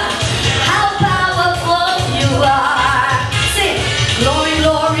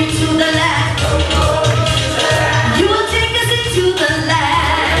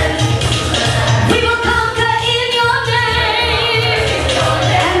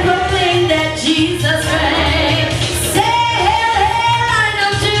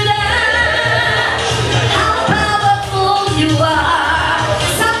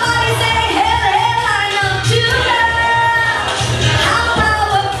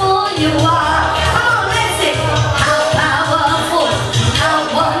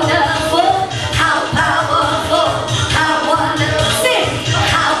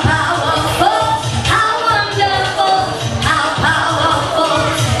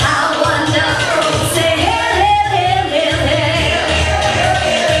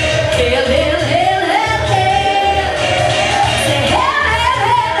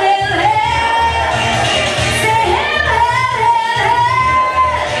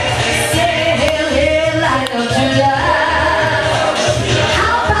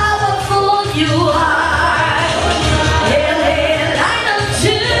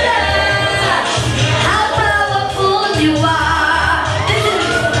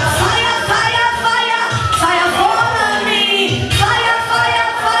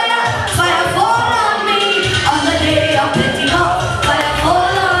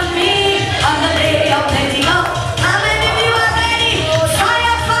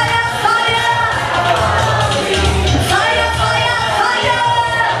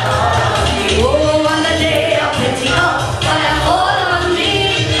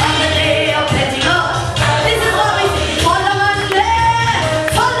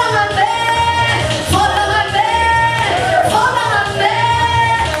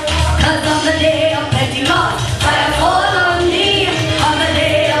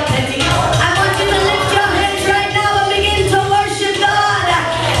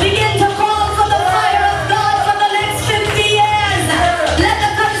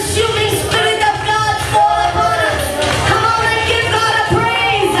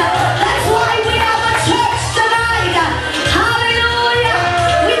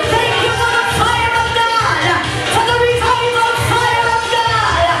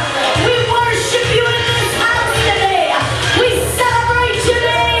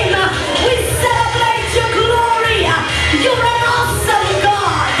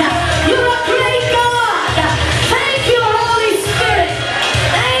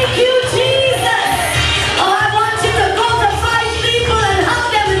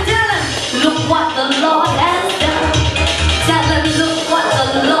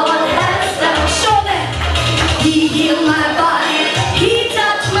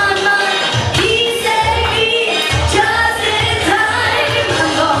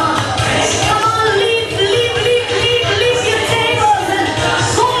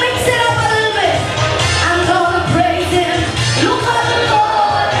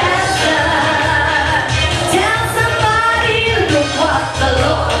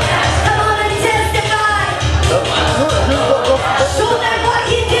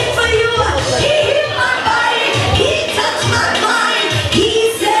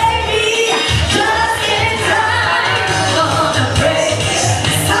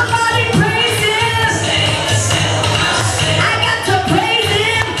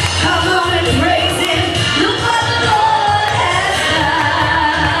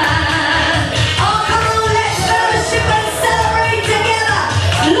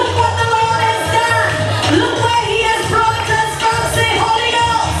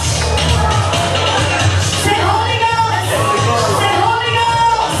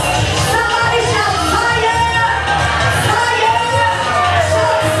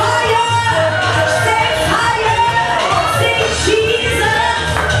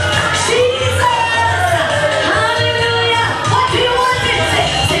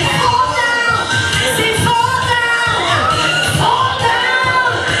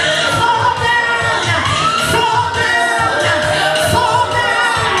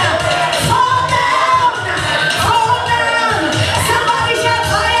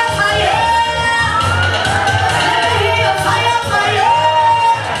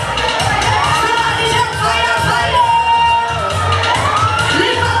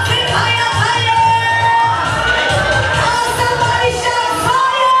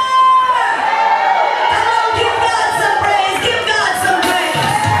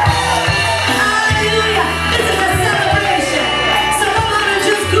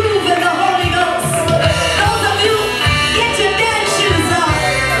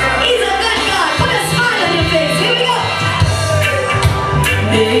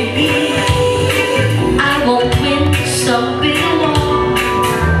 Maybe I won't win some big award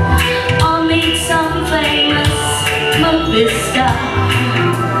or meet some famous movie star.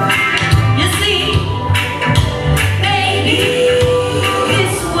 You see, maybe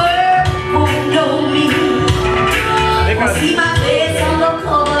this world won't know me, won't see my face on the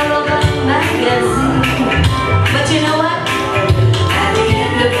cover of a magazine. But you know what? At the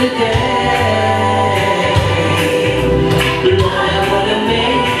end of the day,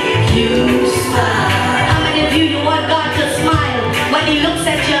 he looks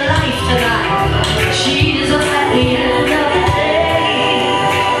at your life tonight. Jesus at the end of the day.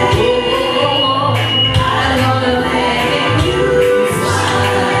 Oh, I'm gonna make you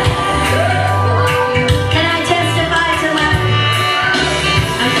smile. Can I testify tonight?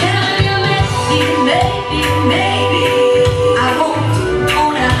 I'm telling you, maybe I won't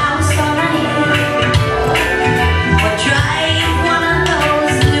own a house on a hill or drive one of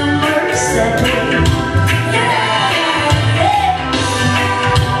those new Mercedes.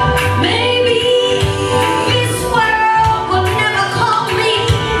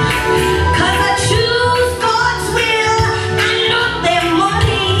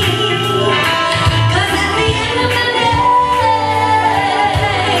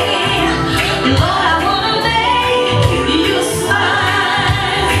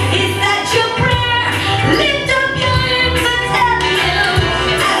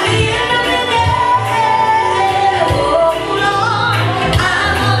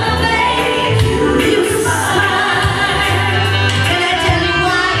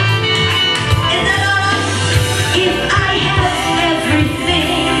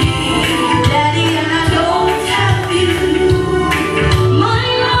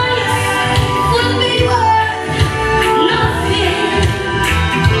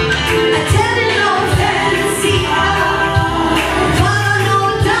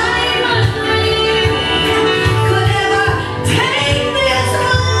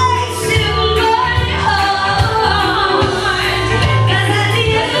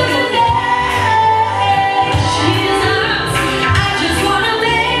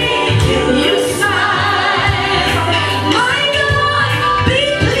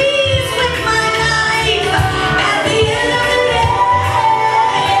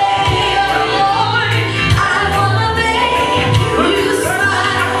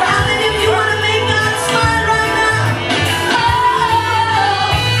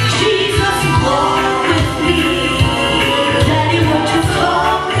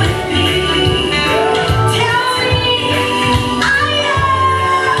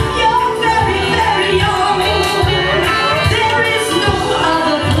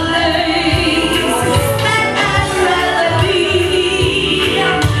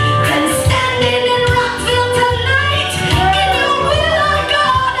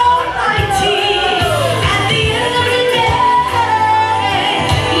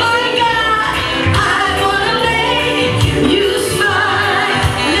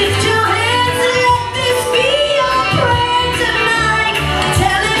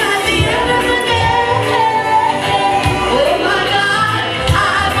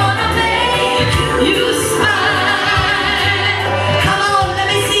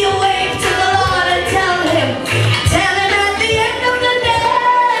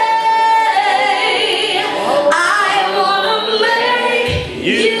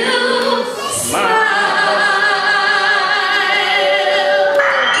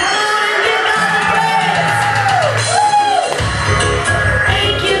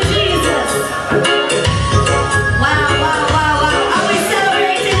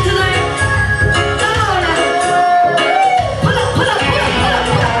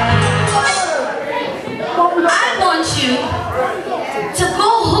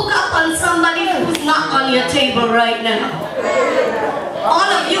 Right now. All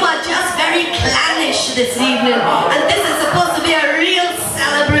of you are just very clannish this evening, and this is supposed to be a real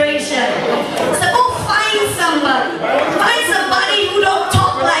celebration. So go find somebody who don't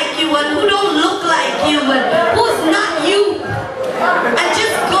talk like you and who don't look like you and who's not you, and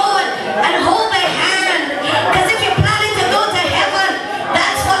just go and hold their hand, because if you're planning to go to heaven,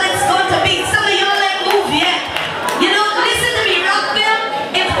 that's what it's going to be. Some of y'all ain't moved yet. You know, listen to me, Rockville.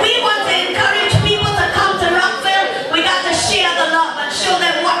 If we want to encourage people to come to Rockville, we got to share the love and show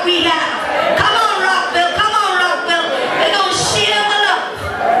them what we have. Come on, Rockville. Come on, Rockville. We're going to share the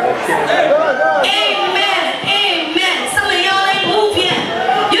love.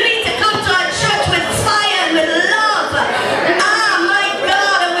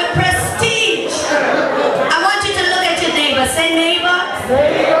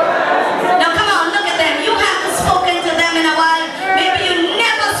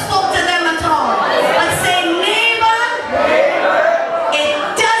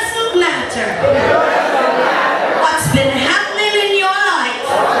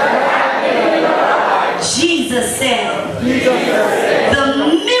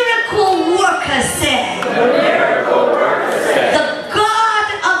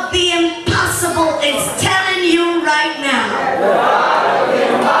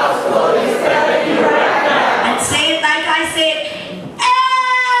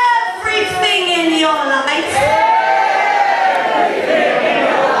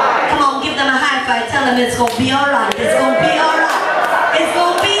 them it's going to be all right. It's going to be all right. It's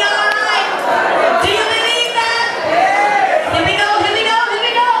going to be all right. Do you believe that? Here we go, here we go, here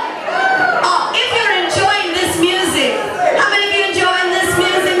we go. Oh, if you're enjoying this music, how many of you enjoying this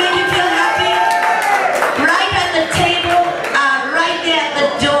music? Make you feel happy? Right at the table, right there at the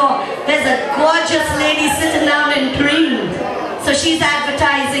door, there's a gorgeous lady sitting down in green. So she's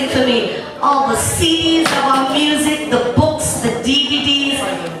advertising for me all the CDs of our music, the books, the DVDs,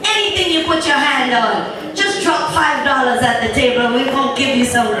 anything you put your hand on. Just drop $5 at the table and we won't give you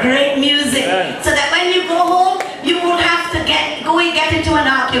some great music. So that when you go home, you won't have to go and get into an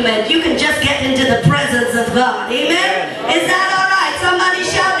argument. You can just get into the presence of God. Amen? Is that all right? Somebody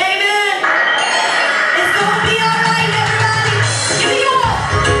shout amen. It's going to be all right, everybody. Here we go.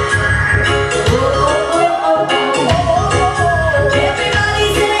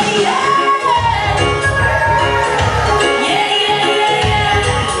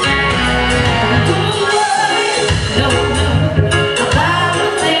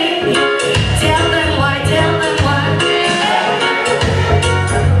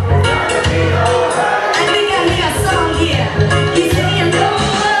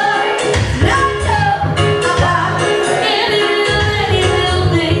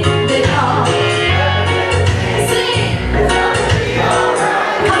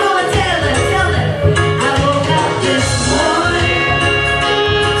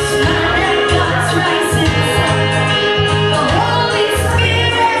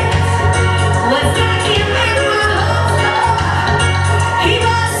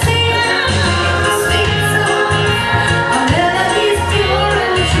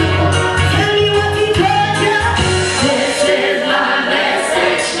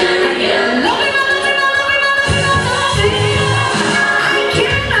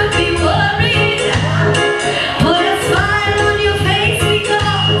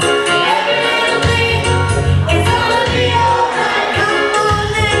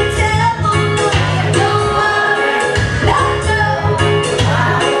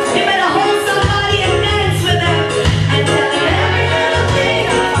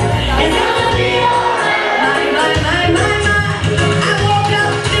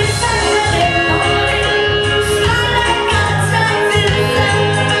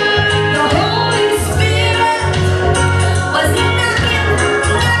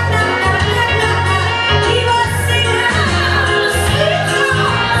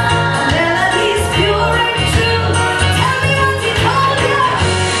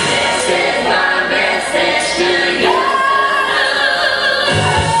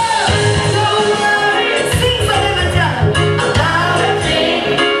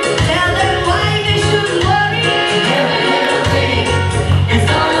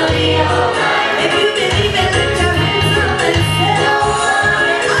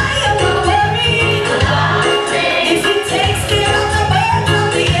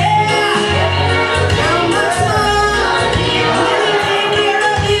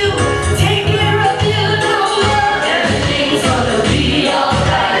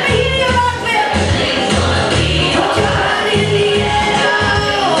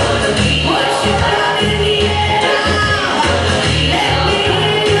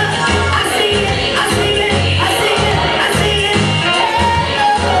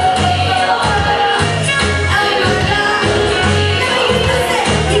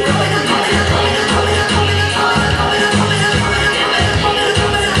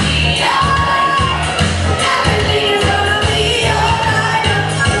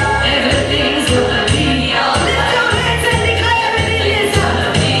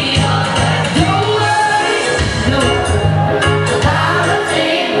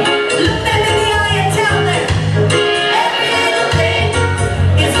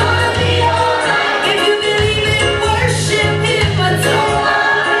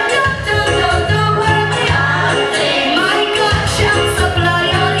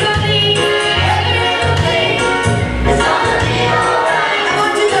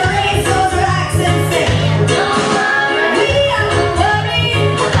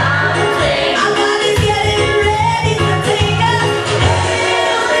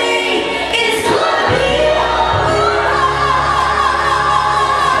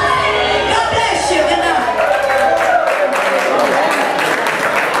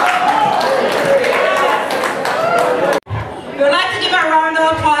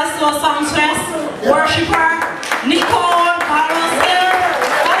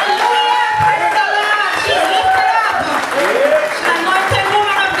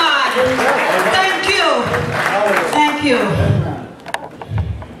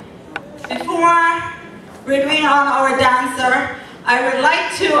 bringing on our dancer, I would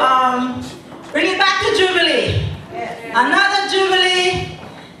like to Bring it back to Jubilee. Another Jubilee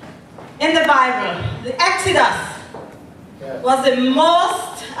in the Bible. The Exodus was the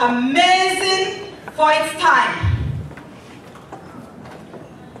most amazing for its time.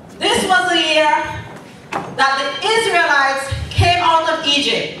 This was the year that the Israelites came out of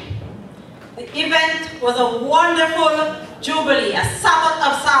Egypt. The event was a wonderful Jubilee, a Sabbath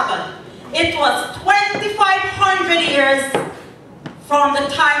of Sabbath. It was 2,500 years from the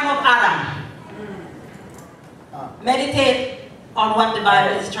time of Adam. Meditate on what the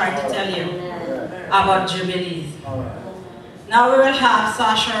Bible is trying to tell you about Jubilees. Now we will have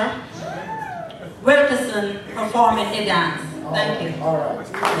Sasha Wilkerson performing a dance. Thank you. All right.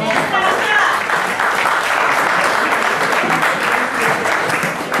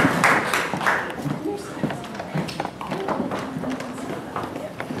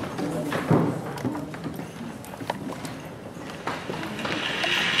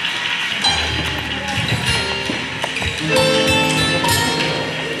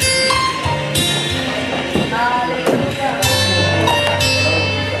 Hallelujah.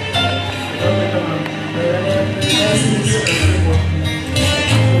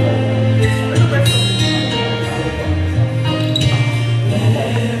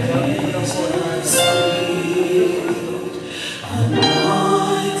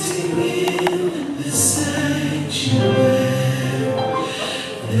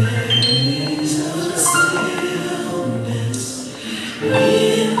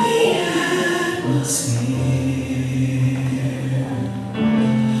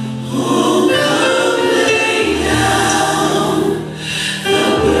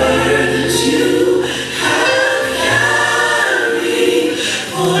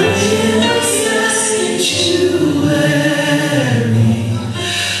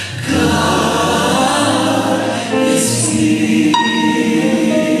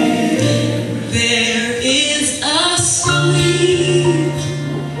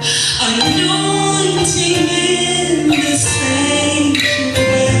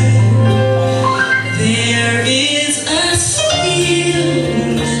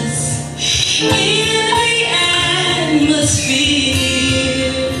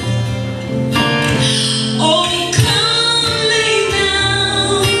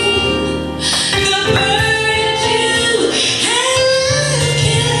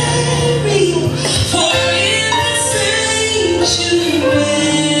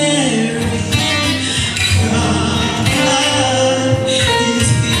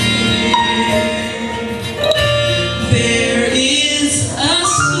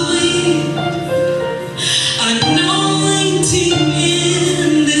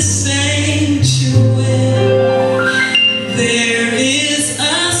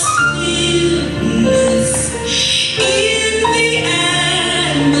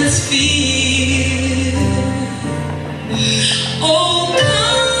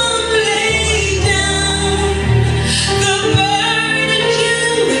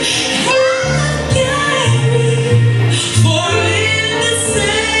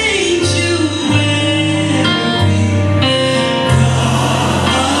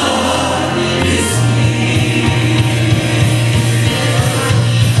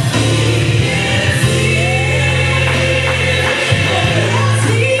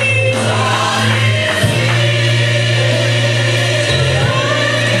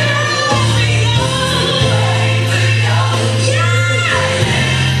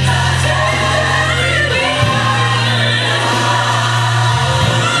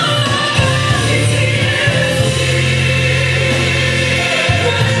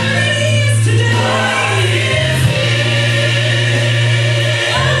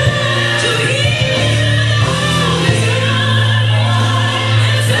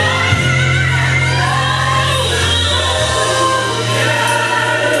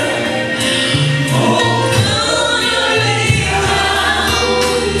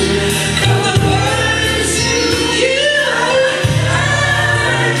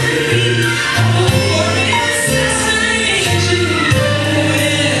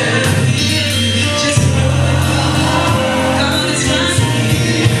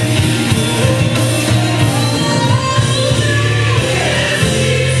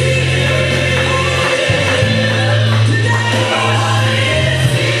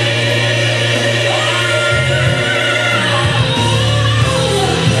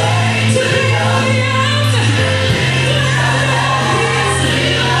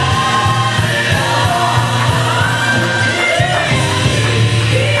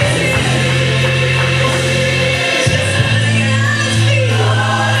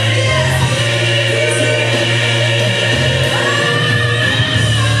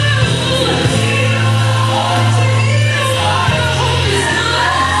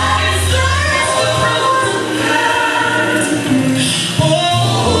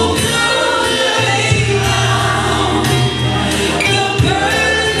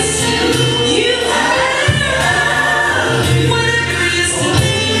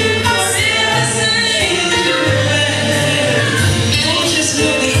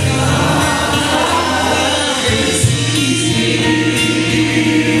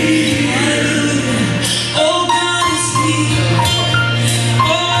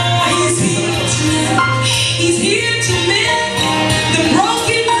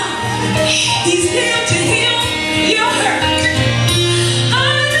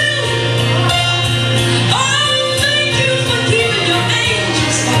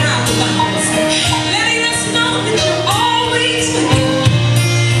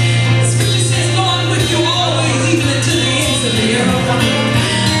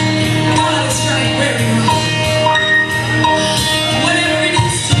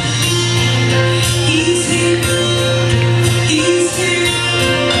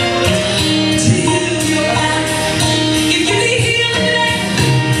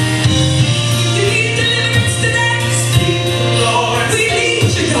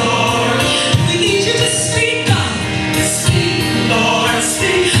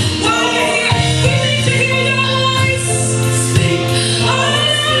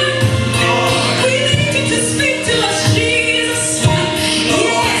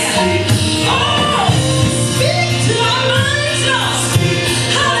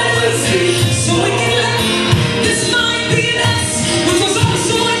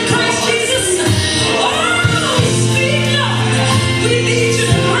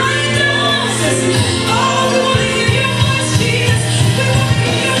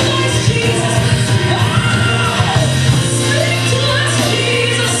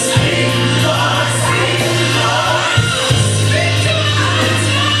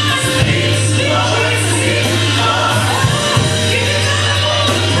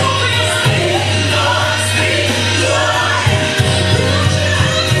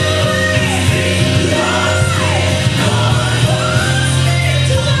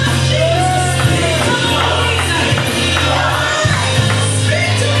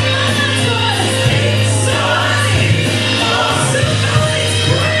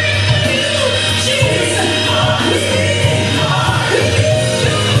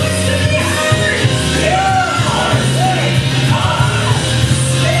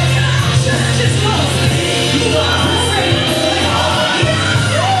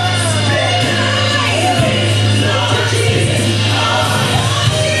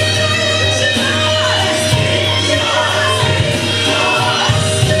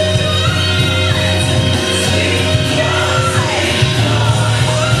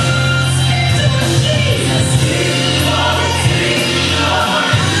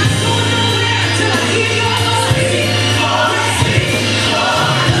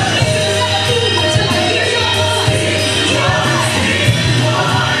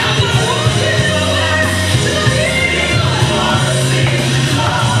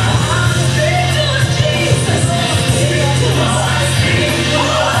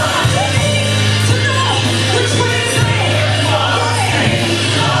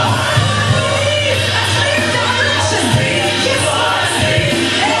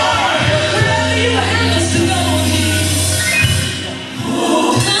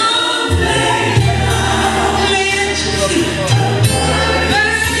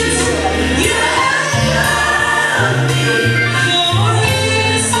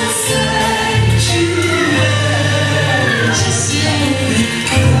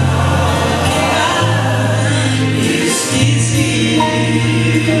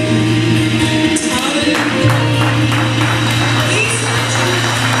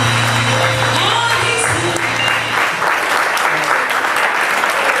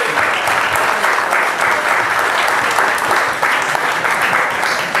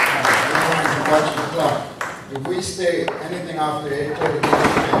 If we stay anything after 8:30, we have to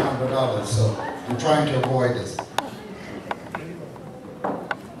pay $100, so I'm trying to avoid this.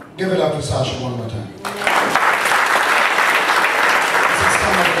 Give it up for Sasha one more time. This is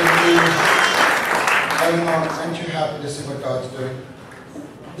some of the new, I don't know, aren't you happy to see what God's doing?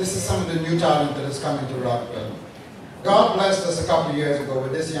 This is some of the new talent that is coming to Rockville. God blessed us a couple of years ago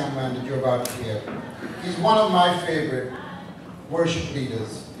with this young man that you're about to hear. He's one of my favorite worship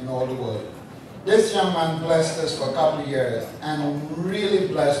leaders in all the world. This young man blessed us for a couple of years and really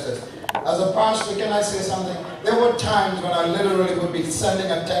blessed us. As a pastor, can I say something? There were times when I literally would be sending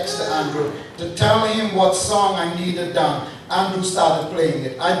a text to Andrew to tell him what song I needed done. Andrew started playing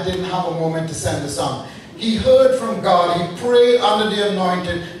it. I didn't have a moment to send the song. He heard from God. He prayed under the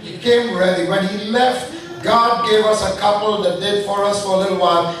anointing. He came ready. When he left, God gave us a couple that did for us for a little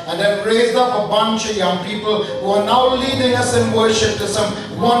while and then raised up a bunch of young people who are now leading us in worship to some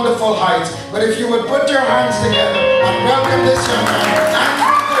wonderful heights. But if you would put your hands together and welcome this young man.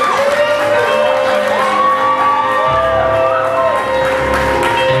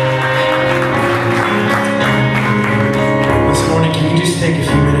 This morning, can you just take a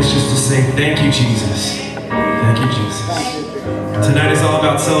few minutes just to say thank you, Jesus. Thank you, Jesus. Tonight is all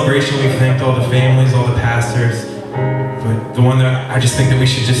about celebration. We thanked all the families, all the pastors. But the one that I just think that we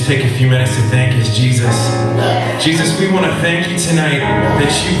should just take a few minutes to thank is Jesus. Jesus, we want to thank you tonight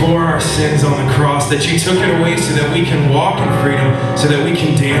that you bore our sins on the cross, that you took it away so that we can walk in freedom, so that we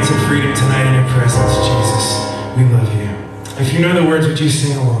can dance in freedom tonight in your presence, Jesus. We love you. If you know the words, would you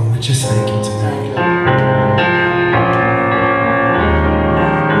sing along? Let's just thank you tonight.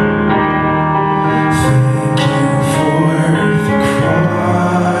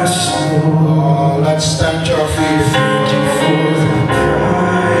 Stand to our feet. Thank you for the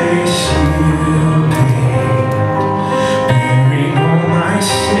price you paid, bearing all my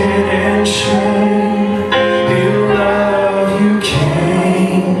sin and shame. In love you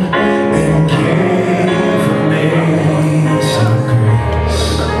came and gave amazing grace.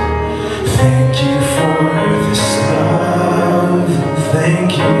 Thank you for this love. Thank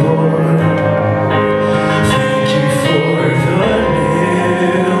you, Lord. Thank you for the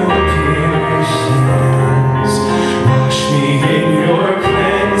in your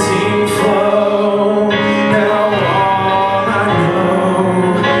cleansing flow. Now all I know,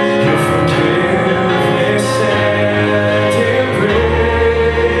 your forgiveness and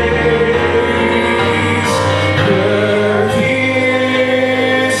embrace. Worthy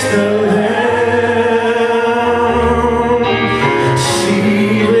is the Lamb,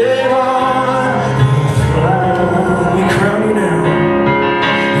 seated on the throne. We crown you now.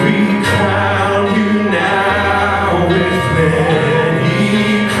 We crown you now with many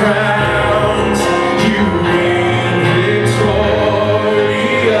crowns. You reign victorious,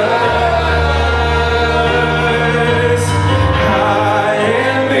 high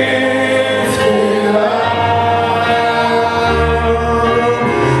and lifted up.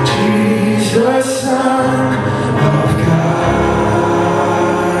 Jesus, Son of God,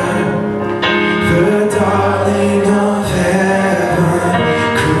 the darling of heaven,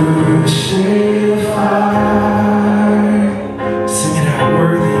 crucified. Sing it out,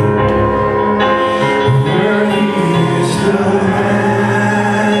 worthy. Worthy is the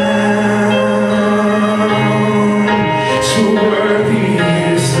Lamb. So worthy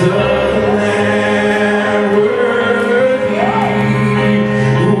is the Lamb.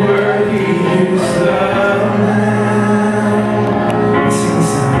 Worthy is the Lamb. Sing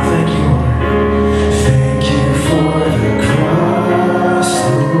this out. Thank you, Lord. Thank you for the cross,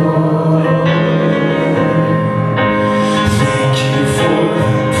 Lord. Thank you for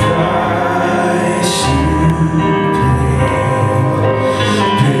the price you paid,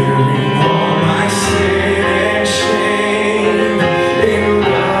 bearing all my sin and shame. In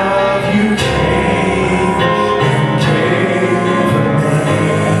love you came and gave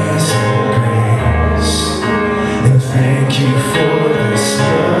amazing grace. And thank you for this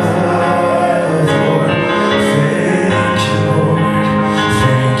love, Lord. Thank you, Lord.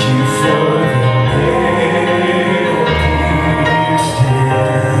 Thank you for the nail-pierced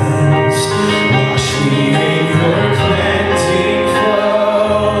hands. Wash me in your cleansing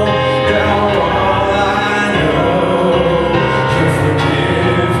flow. Now all I know, your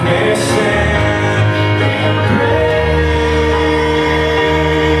forgiveness and grace.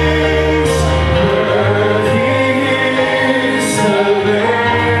 Worthy is the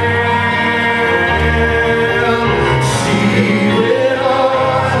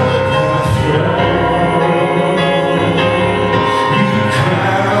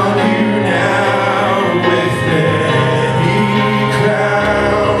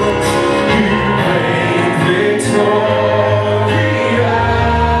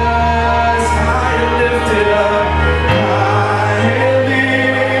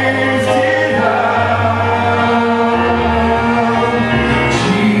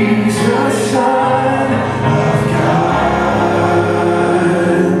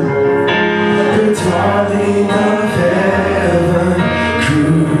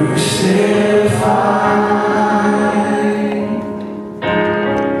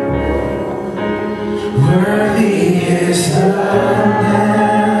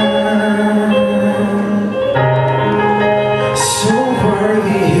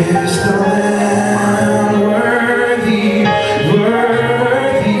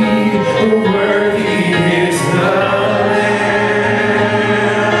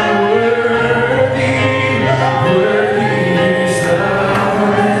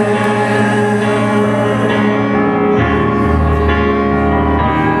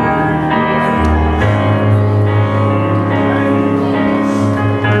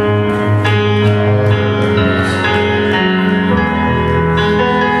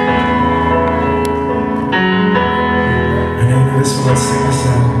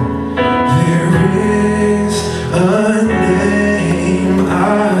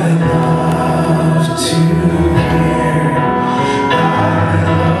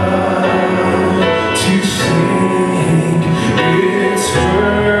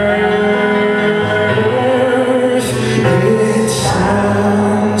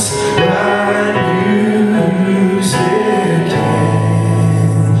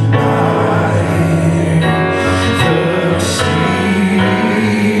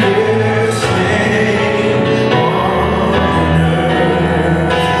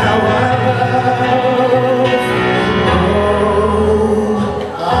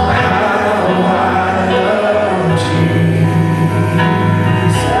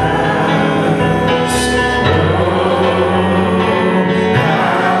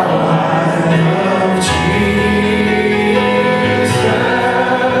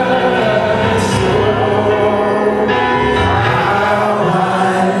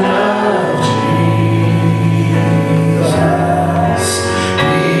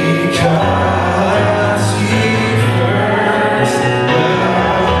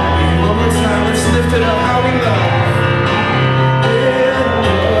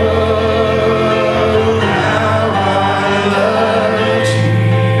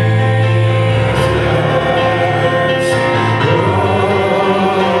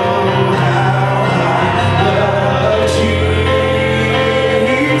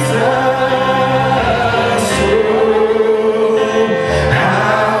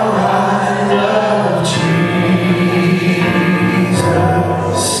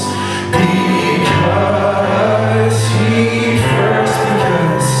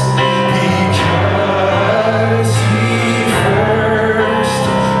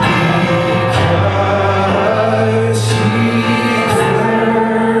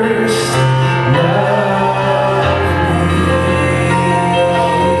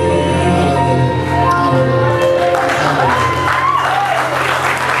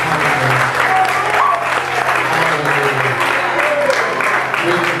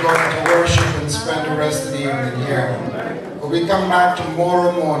to worship and spend the rest of the evening here. But we come back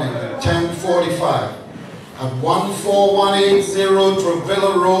tomorrow morning at 10:45 at 14180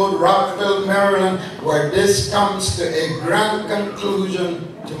 Jubilee Road, Rockville, Maryland, where this comes to a grand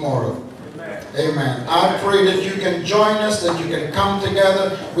conclusion tomorrow. Amen. I pray that you can join us, that you can come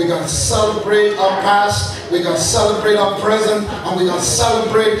together. We're going to celebrate our past, we're going to celebrate our present, and we're going to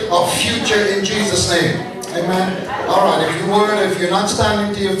celebrate our future in Jesus' name. Amen. All right, if you're not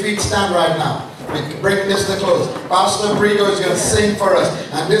standing to your feet, stand right now. We bring this to close. Pastor Brigo is going to sing for us,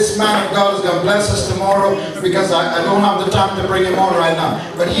 and this man of God is going to bless us tomorrow, because I don't have the time to bring him on right now.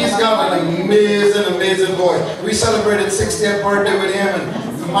 But he's got an amazing, amazing voice. We celebrated 60th birthday with him, and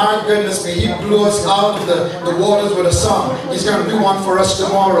my goodness me, he blew us out of the waters with a song. He's going to do one for us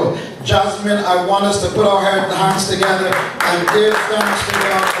tomorrow. Jasmine, I want us to put our hands together and give thanks to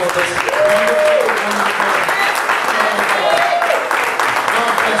God for this.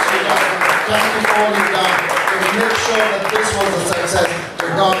 God bless you, Jasmine. Thank you for all you've done. And make sure that this was a success. To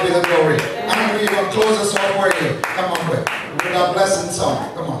God be the glory. And we're going to close us off where you. Come on, quick. With our blessing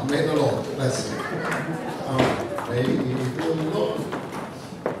song. Come on, may the Lord bless you. May the Lord.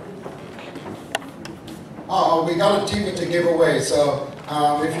 Oh, we got a TV to give away, so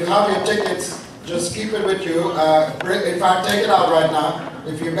if you have your tickets, just keep it with you. In fact, take it out right now.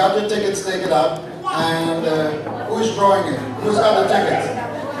 If you've got your tickets, take it out. And who's drawing it? Who's got the tickets?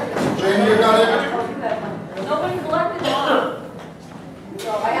 Jane, you got it? Nobody collected it.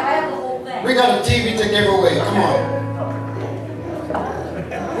 So I have the whole thing. We got a TV to give away. Come on.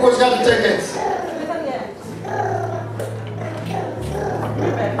 Who's got the tickets?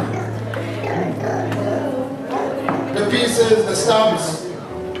 The pieces, the stubs.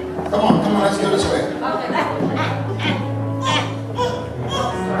 Come on, let's go this way.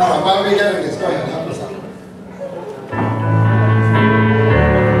 Alright, why are we getting this? Go ahead.